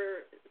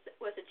Thurber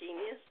was a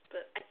genius,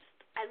 but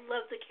I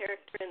love the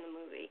character in the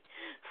movie.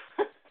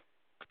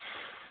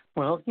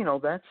 Well,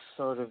 that's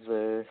sort of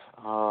the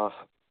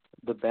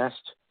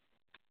best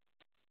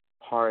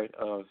part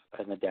of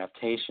an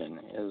adaptation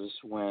is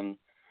when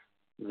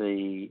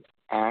the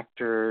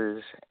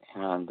actors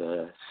and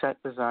the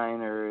set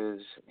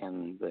designers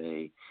and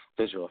the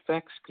visual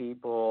effects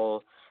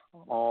people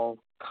all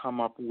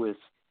come up with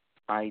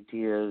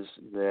ideas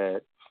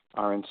that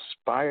are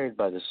inspired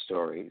by the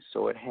story.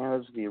 So it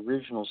has the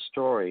original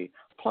story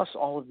plus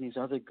all of these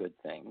other good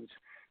things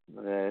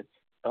that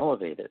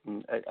elevate it.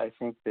 And I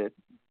think that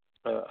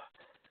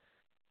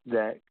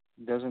that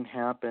doesn't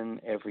happen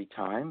every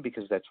time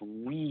because that's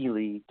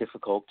really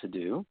difficult to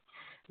do.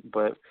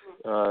 But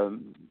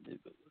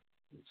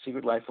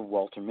Secret Life of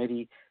Walter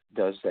Mitty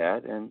does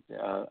that, and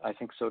I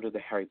think so do the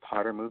Harry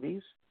Potter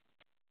movies.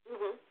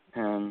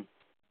 Mm-hmm.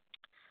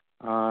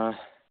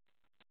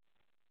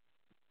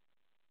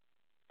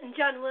 And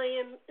John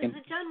Williams. Is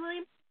it John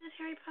Williams who did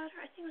Harry Potter?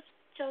 I think it was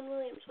John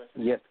Williams,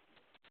 wasn't it?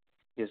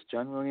 Yes,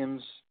 John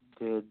Williams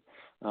did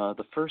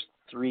the first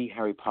 3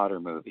 Harry Potter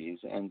movies,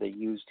 and they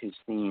used his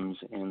themes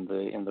in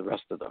the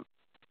rest of them.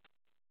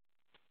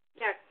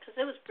 Yeah, because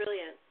it was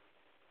brilliant.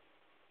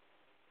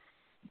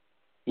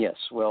 Yes,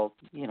 well,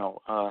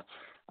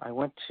 I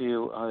went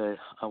to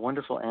a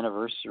wonderful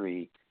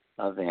anniversary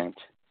event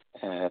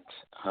at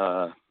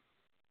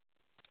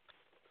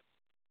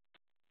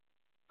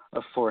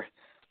for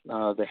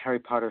the Harry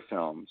Potter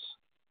films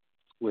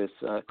with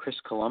Chris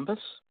Columbus,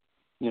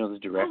 the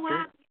director. Oh,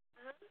 wow.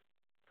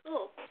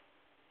 Cool.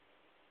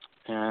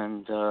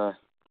 And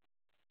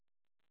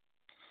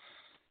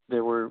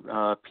there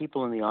were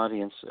people in the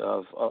audience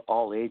of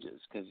all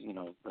ages because,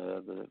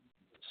 the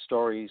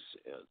stories,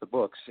 the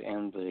books,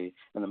 and the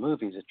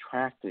movies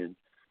attracted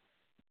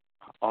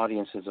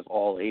audiences of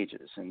all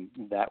ages, and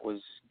that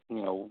was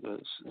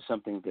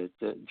something that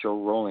Joe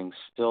Rowling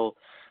still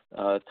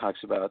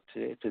talks about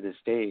to this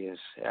day, is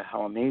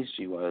how amazed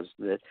she was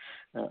that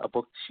a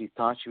book she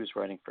thought she was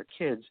writing for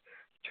kids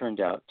turned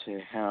out to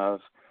have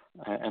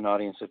an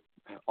audience of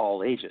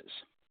all ages.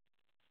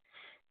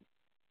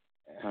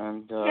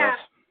 And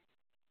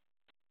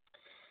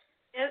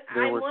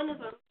I'm one of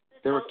them.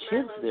 There were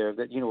kids there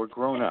that, were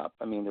grown up.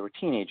 I mean, they were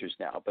teenagers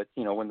now, but,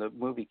 when the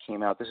movie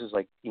came out, this is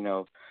like,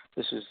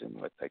 this was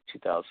in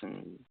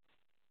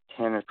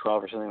 2010 or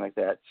 12 or something like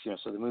that.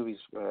 So the movies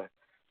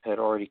had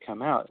already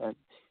come out,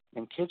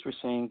 and kids were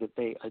saying that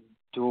they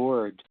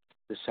adored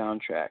the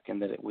soundtrack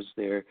and that it was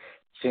their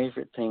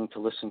favorite thing to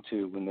listen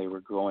to when they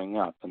were growing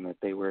up, and that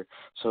they were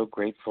so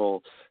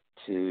grateful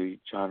to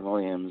John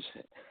Williams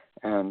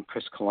and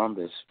Chris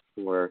Columbus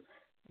for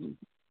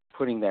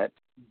putting that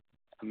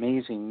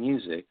amazing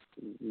music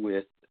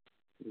with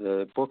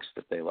the books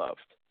that they loved.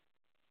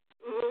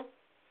 Mm-hmm.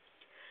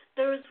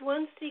 There was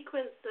one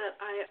sequence that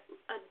I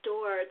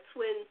adored. It's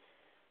when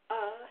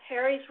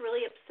Harry's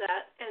really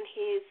upset and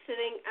he's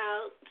sitting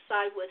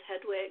outside with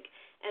Hedwig,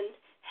 and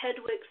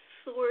Hedwig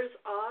soars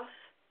off,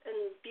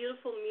 and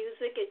beautiful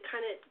music. It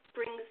kind of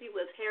brings you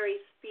with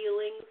Harry's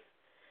feelings,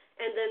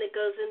 and then it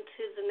goes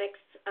into the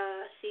next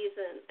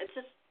season. It's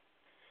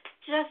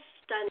just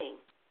stunning.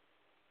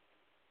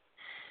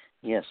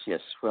 Yes.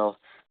 Well,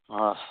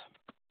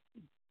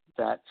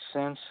 that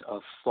sense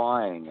of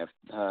flying,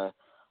 of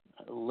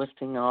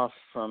lifting off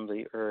from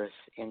the earth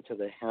into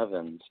the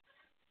heavens,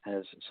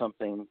 is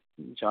something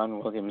John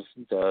Williams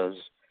does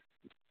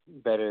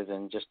better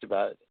than just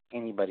about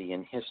anybody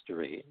in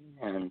history.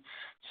 And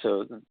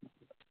so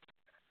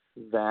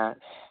that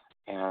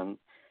and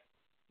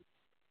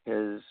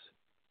his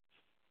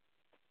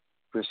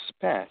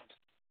respect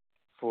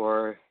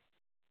for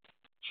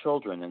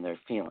children and their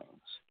feelings.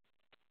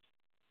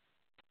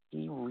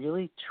 He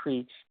really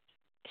treats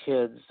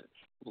kids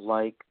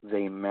like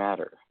they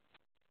matter.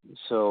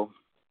 So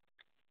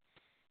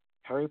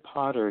Harry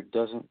Potter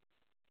doesn't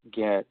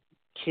get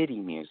kiddie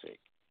music.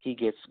 He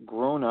gets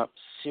grown-up,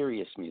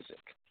 serious music.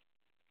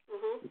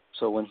 Mm-hmm.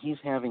 So when he's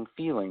having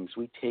feelings,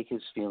 we take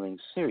his feelings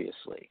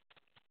seriously.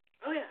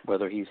 Oh, yeah.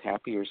 Whether he's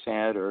happy or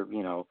sad or,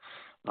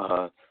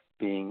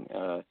 being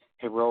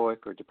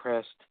heroic or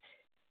depressed,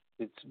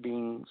 it's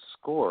being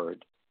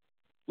scored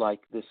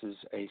like this is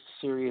a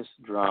serious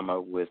drama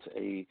with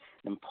an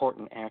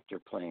important actor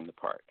playing the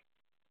part.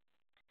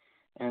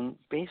 And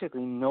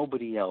basically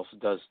nobody else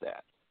does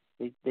that.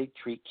 They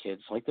treat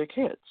kids like they're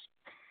kids.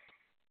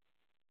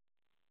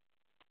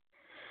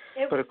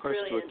 But of course,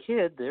 brilliant. to a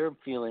kid, their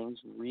feelings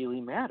really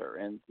matter,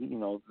 and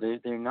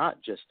they're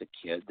not just a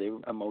kid. Their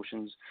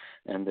emotions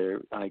and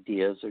their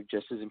ideas are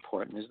just as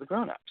important as the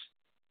grown-ups.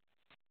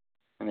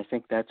 And I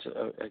think that's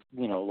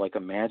like a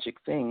magic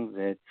thing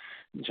that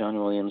John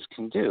Williams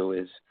can do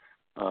is,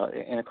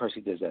 and of course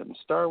he does that in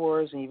Star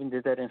Wars, and even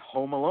did that in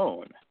Home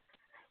Alone.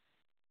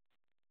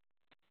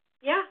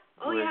 Yeah.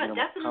 Oh, where, yeah,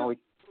 definitely.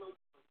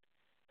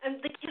 And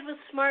the kid was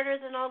smarter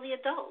than all the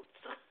adults.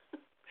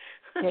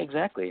 Yeah,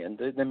 exactly. And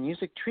the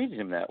music treated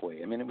him that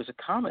way. I mean, it was a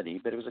comedy,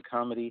 but it was a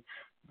comedy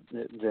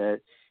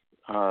that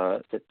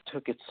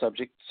took its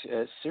subject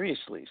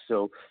seriously.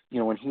 So,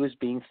 when he was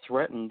being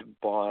threatened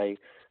by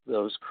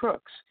those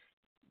crooks,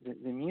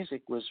 the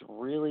music was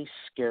really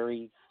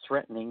scary,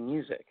 threatening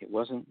music. It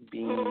wasn't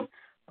being,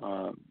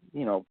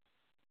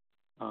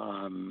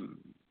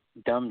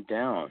 dumbed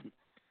down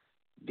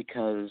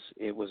because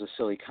it was a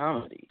silly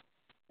comedy.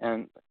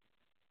 And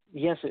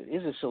yes, it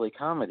is a silly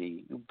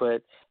comedy,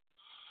 but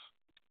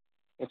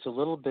it's a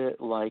little bit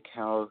like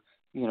how,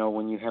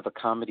 when you have a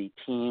comedy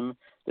team,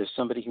 there's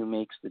somebody who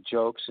makes the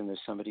jokes and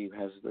there's somebody who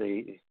has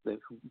who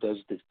does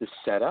the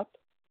setup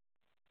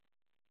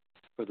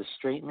for the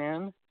straight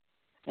man.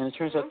 And it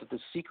turns out that the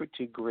secret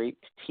to great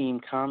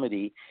team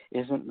comedy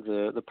isn't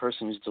the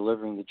person who's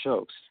delivering the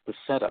jokes. It's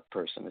the setup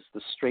person. It's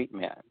the straight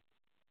man.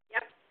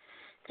 Yep.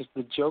 Because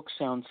the joke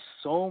sounds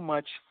so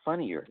much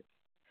funnier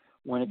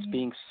when it's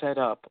being set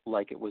up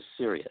like it was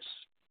serious.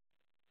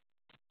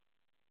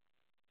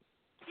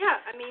 Yeah,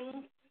 I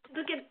mean,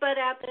 look at Bud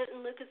Abbott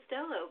and Lou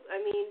Costello. I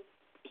mean,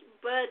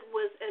 Bud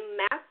was a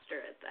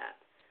master at that.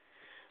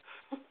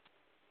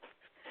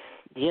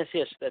 Yes,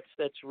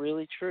 that's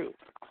really true.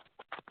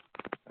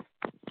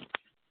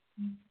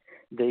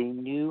 They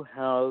knew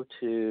how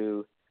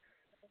to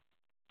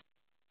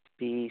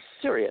be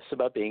serious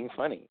about being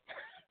funny.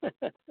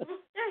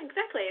 Yeah,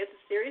 exactly. It's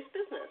a serious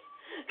business.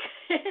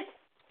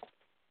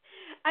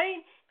 I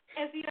mean,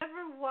 if you ever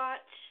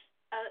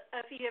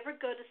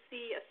go to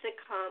see a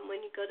sitcom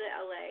when you go to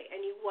LA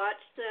and you watch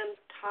them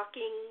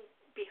talking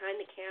behind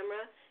the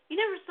camera, you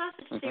never saw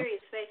such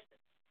serious faces.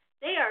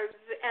 They are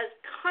as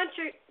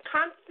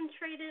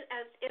concentrated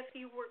as if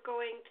you were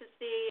going to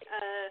see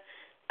a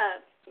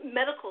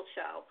medical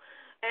show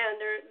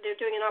and they're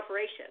doing an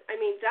operation. I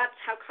mean, that's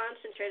how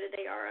concentrated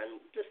they are on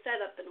the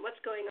setup and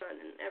what's going on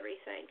and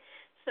everything.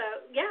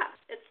 So, yeah,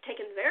 it's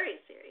taken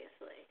very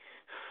seriously.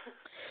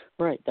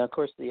 Right. Now, of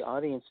course, the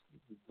audience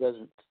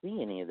doesn't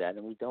see any of that,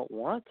 and we don't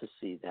want to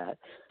see that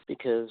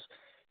because,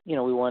 we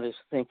want to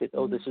think that,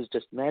 this is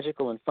just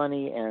magical and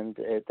funny, and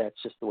that's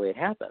just the way it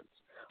happens.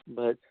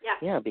 But,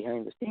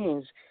 behind the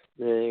scenes,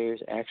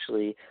 there's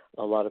actually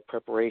a lot of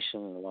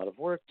preparation and a lot of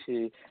work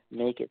to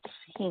make it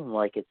seem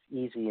like it's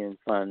easy and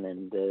fun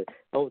and,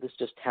 this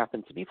just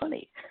happened to be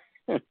funny.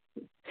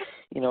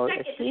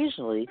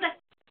 Occasionally,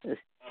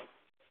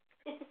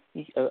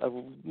 a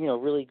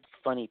really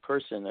funny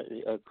person,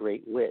 a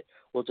great wit,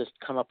 will just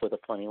come up with a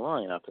funny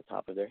line off the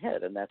top of their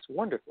head, and that's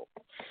wonderful.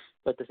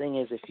 But the thing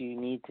is, if you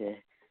need to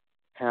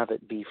have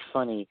it be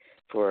funny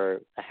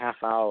for a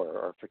half hour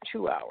or for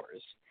 2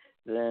 hours,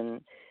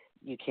 then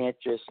you can't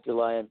just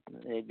rely on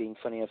it being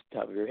funny off the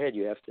top of your head.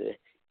 You have to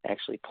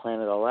actually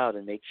plan it all out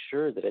and make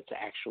sure that it's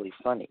actually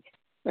funny.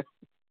 Right.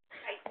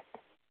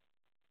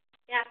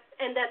 Yeah,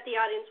 and that the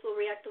audience will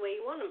react the way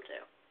you want them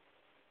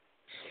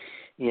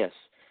to. Yes.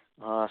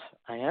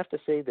 I have to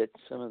say that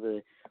some of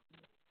the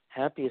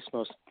happiest,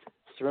 most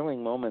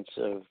thrilling moments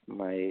of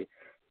my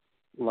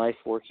life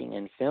working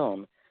in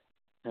film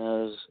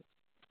has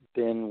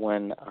been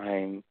when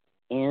I'm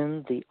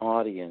in the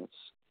audience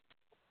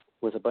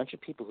with a bunch of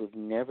people who've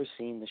never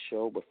seen the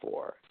show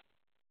before,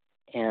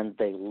 and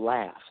they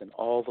laugh in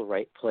all the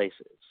right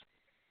places.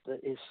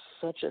 That is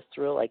such a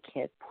thrill, I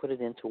can't put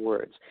it into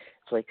words.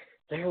 It's like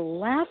they're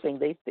laughing.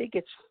 They think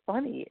it's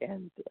funny,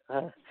 and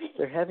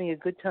they're having a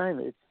good time.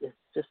 It's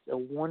just a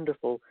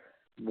wonderful,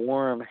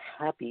 warm,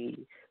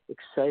 happy,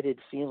 excited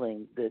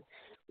feeling that,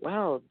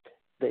 wow,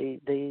 they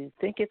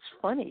think it's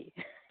funny.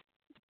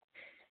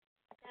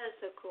 That is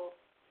so cool.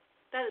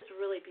 That is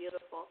really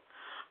beautiful.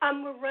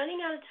 We're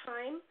running out of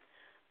time.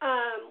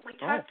 We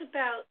talked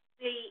about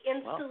the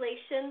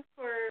installation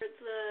for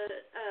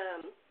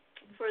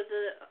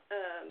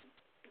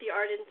the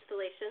art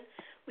installation.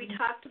 We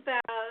talked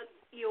about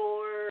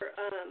your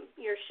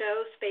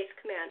show, Space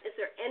Command. Is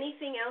there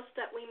anything else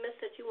that we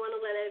missed that you want to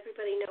let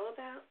everybody know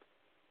about?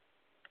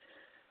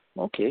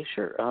 Okay,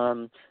 sure.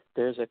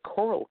 There's a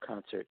choral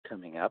concert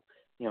coming up.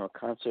 A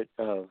concert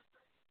of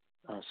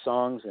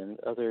songs and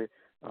other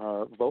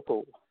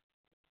vocal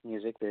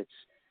music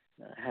that's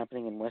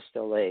happening in West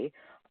LA.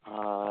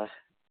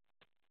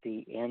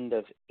 The end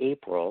of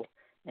April,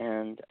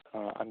 and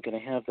I'm going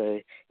to have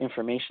the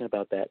information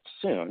about that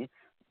soon.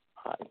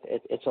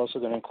 It's also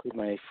going to include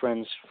my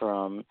friends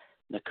from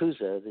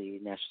NACUSA, the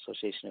National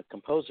Association of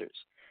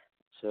Composers.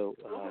 So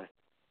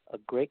a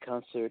great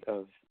concert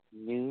of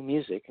new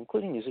music,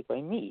 including music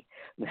by me,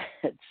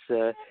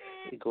 that's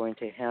going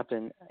to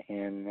happen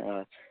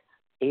in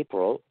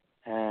April,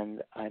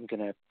 and I'm going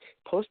to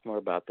post more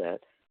about that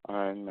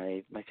on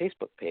my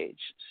Facebook page.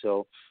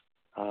 So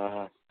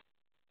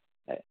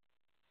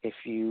if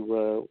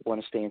you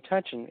want to stay in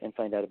touch and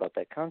find out about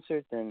that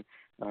concert, then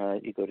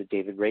you go to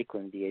David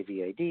Raiklen,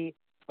 DavidRaiklen,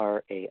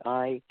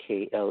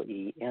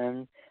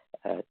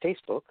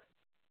 Facebook,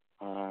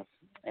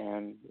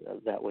 and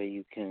that way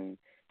you can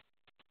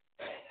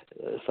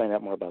find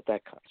out more about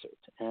that concert.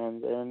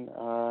 And then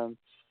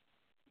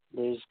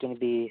there's going to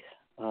be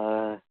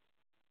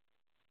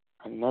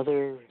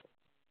another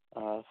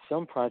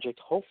film project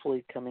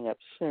hopefully coming up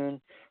soon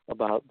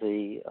about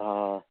the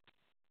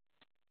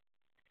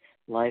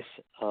life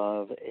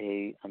of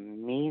an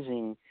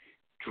amazing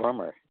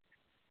drummer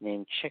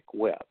named Chick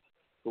Webb,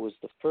 who was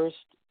the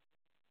first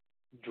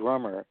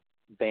drummer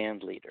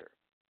band leader.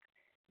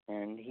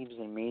 And he was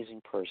an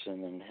amazing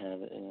person and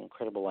had an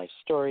incredible life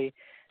story,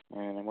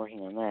 and I'm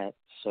working on that.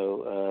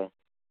 So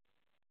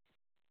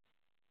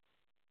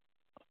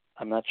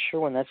I'm not sure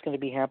when that's going to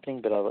be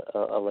happening, but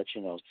I'll let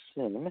you know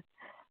soon.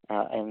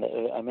 And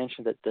I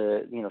mentioned that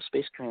the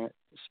Space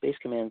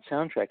Command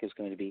soundtrack is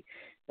going to be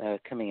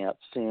coming out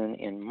soon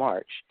in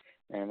March.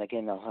 And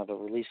again, I'll have a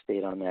release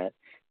date on that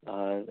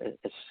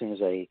as soon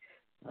as I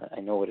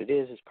know what it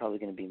is. It's probably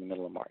going to be in the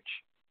middle of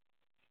March.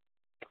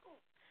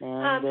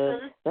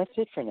 And that's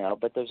it for now,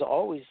 but there's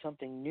always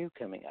something new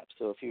coming up.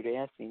 So if you were to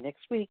ask me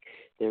next week,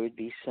 there would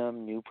be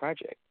some new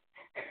project.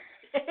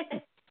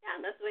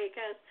 Yeah, that's the way it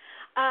goes.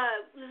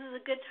 This is a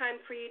good time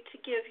for you to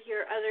give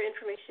your other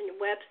information, your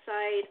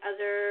website,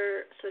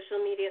 other social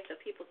media, so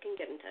people can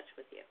get in touch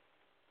with you.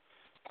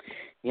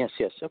 Yes.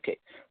 Okay.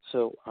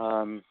 So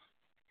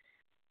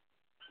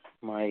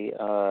my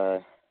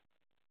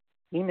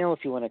email,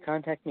 if you want to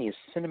contact me, is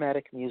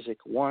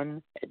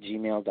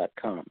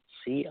cinematicmusic1@gmail.com.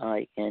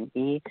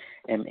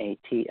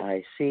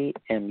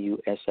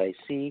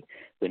 CINEMATICMUSIC,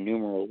 the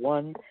numeral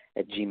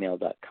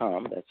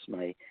 1@gmail.com. That's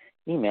my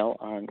email.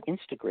 On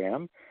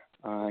Instagram,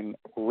 I'm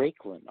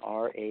Raiklen,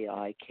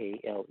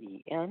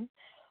 RAIKLEN,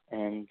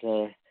 and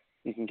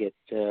you can get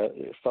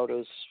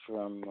photos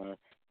from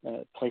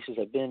places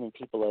I've been and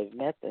people I've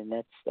met, and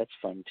that's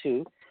fun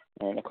too.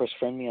 And of course,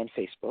 friend me on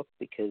Facebook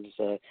because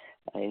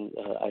I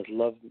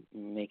love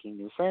making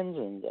new friends,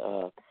 and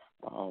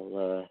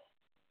I'll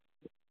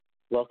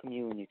welcome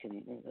you, and you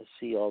can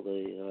see all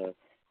the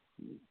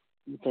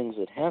things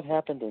that have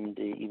happened, and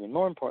even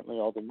more importantly,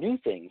 all the new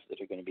things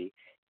that are going to be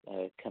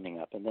coming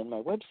up. And then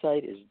my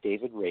website is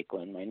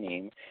davidraiklen, my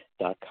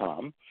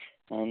name.com.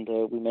 And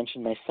we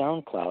mentioned my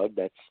SoundCloud.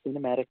 That's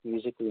Cinematic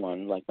Music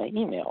 1, like my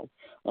email,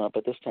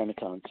 but this time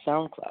it's on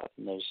SoundCloud.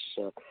 And there's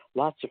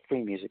lots of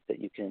free music that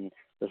you can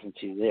listen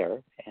to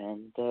there.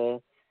 And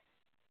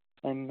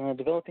I'm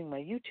developing my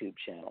YouTube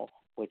channel,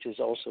 which is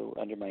also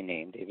under my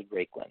name, David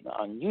Raiklen,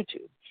 on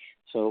YouTube.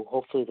 So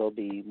hopefully there'll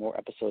be more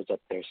episodes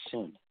up there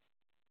soon.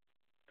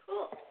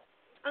 Cool.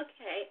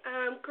 Okay,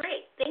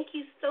 great. Thank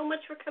you so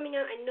much for coming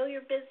on. I know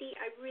you're busy.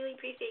 I really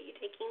appreciate you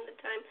taking the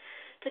time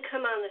to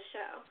come on the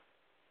show.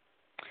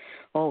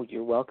 Oh,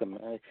 you're welcome.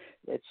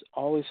 It's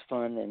always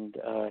fun, and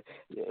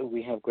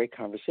we have great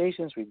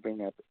conversations. We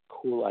bring up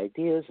cool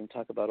ideas and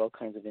talk about all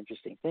kinds of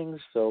interesting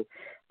things. So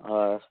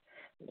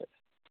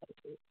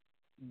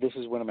this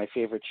is one of my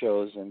favorite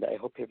shows, and I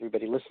hope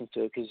everybody listens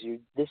to it because you're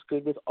this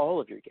good with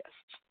all of your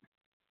guests.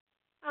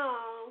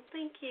 Oh,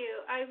 thank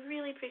you. I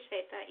really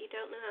appreciate that. You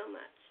don't know how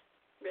much,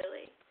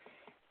 really.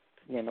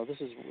 Yeah, no, this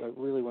is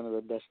really one of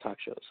the best talk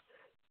shows.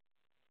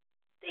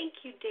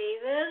 Thank you,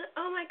 David.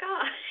 Oh, my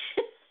gosh.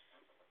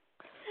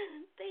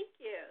 Thank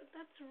you.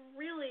 That's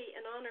really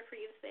an honor for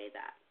you to say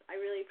that. I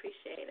really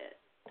appreciate it.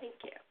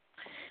 Thank you.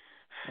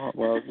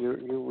 Well,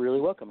 you're really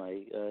welcome.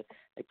 I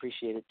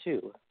appreciate it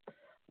too.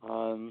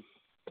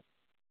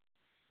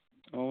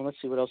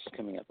 Let's see what else is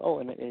coming up. Oh,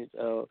 and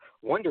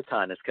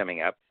WonderCon is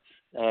coming up.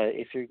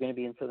 If you're going to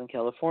be in Southern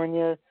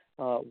California,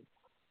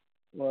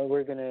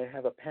 we're going to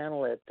have a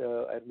panel at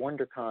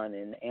WonderCon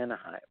in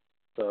Anaheim.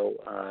 So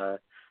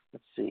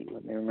let's see.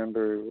 Let me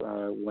remember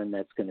when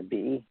that's going to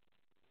be.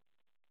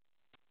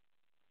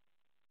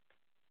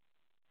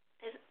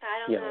 I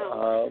don't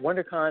know.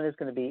 WonderCon is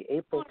going to be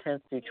April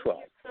 10th through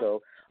 12th.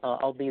 So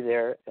I'll be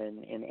there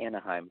in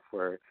Anaheim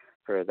for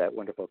that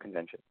wonderful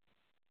convention.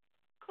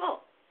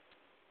 Cool.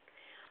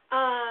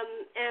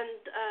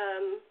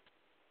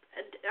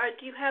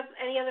 Do you have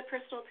any other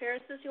personal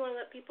appearances you want to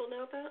let people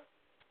know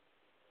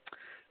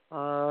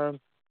about?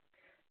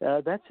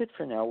 That's it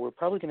for now. We're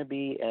probably going to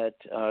be at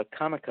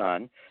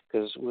Comic-Con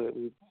because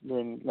we've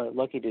been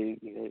lucky to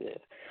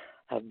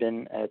have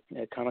been at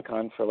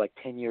Comic-Con for like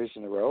 10 years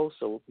in a row.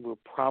 So we're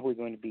probably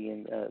going to be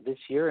in this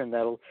year, and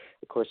that'll,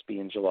 of course, be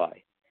in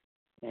July.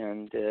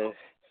 And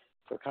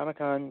for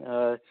Comic-Con,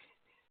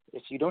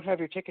 if you don't have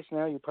your tickets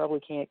now, you probably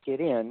can't get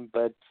in,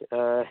 but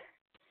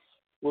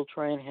we'll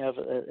try and have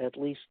at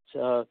least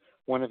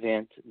one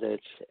event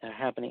that's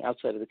happening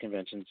outside of the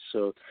convention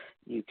so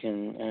you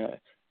can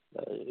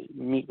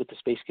meet with the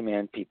Space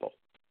Command people.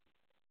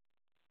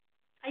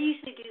 I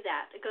usually do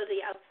that. I go to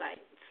the outside.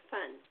 It's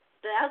fun.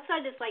 The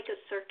outside is like a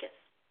circus.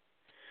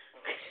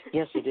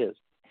 Yes, it is.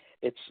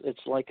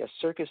 It's like a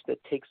circus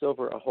that takes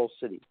over a whole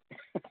city.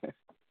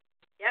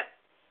 Yep.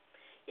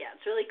 Yeah,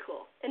 it's really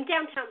cool. And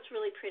downtown's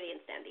really pretty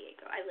in San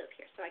Diego. I live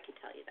here, so I can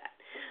tell you that.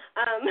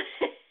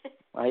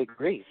 I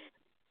agree.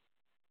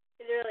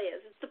 It really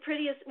is. It's the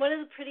prettiest, one of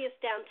the prettiest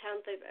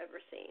downtowns I've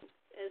ever seen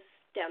is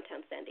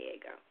downtown San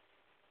Diego.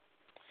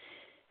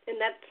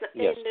 And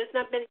yes. And there's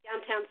not many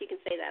downtowns you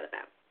can say that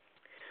about.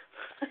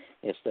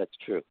 Yes, that's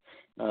true.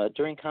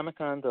 During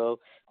Comic-Con, though,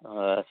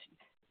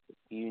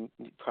 you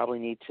probably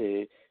need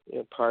to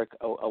park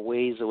a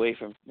ways away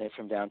from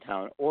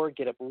downtown, or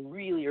get up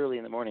really early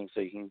in the morning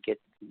so you can get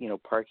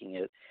parking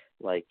at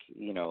 8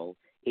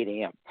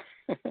 a.m.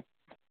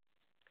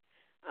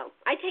 Oh,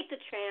 I take the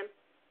tram.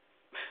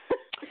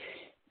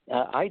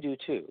 I do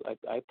too.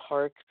 I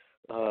park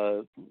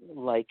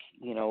like,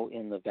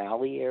 in the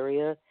Valley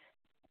area,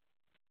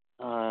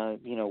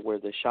 where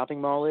the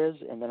shopping mall is,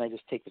 and then I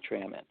just take the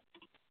tram in.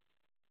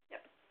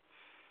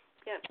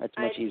 Yeah. That's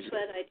much easier.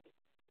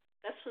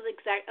 That's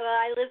well,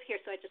 I live here,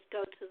 so I just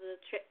go to the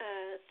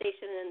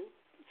station and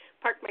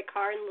park my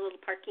car in the little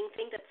parking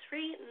thing that's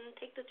free and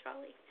take the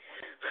trolley.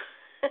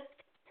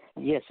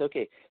 Yes,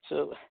 okay.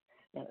 So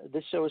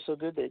this show is so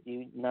good that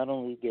you not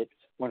only get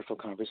wonderful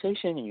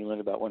conversation and you learn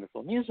about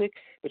wonderful music,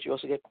 but you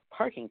also get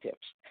parking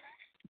tips.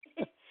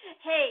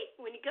 Hey,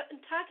 when you go and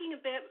talking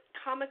about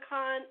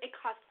Comic-Con, it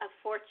costs a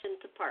fortune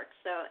to park.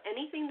 So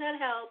anything that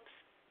helps,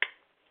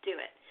 do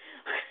it.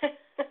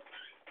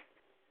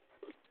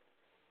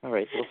 All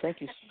right. Well,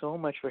 thank you so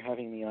much for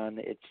having me on.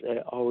 It's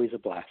always a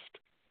blast.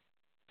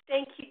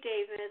 Thank you,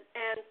 David,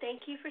 and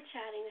thank you for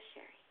chatting with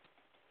Sherri.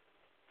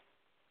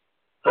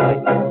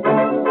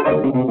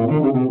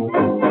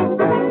 Bye.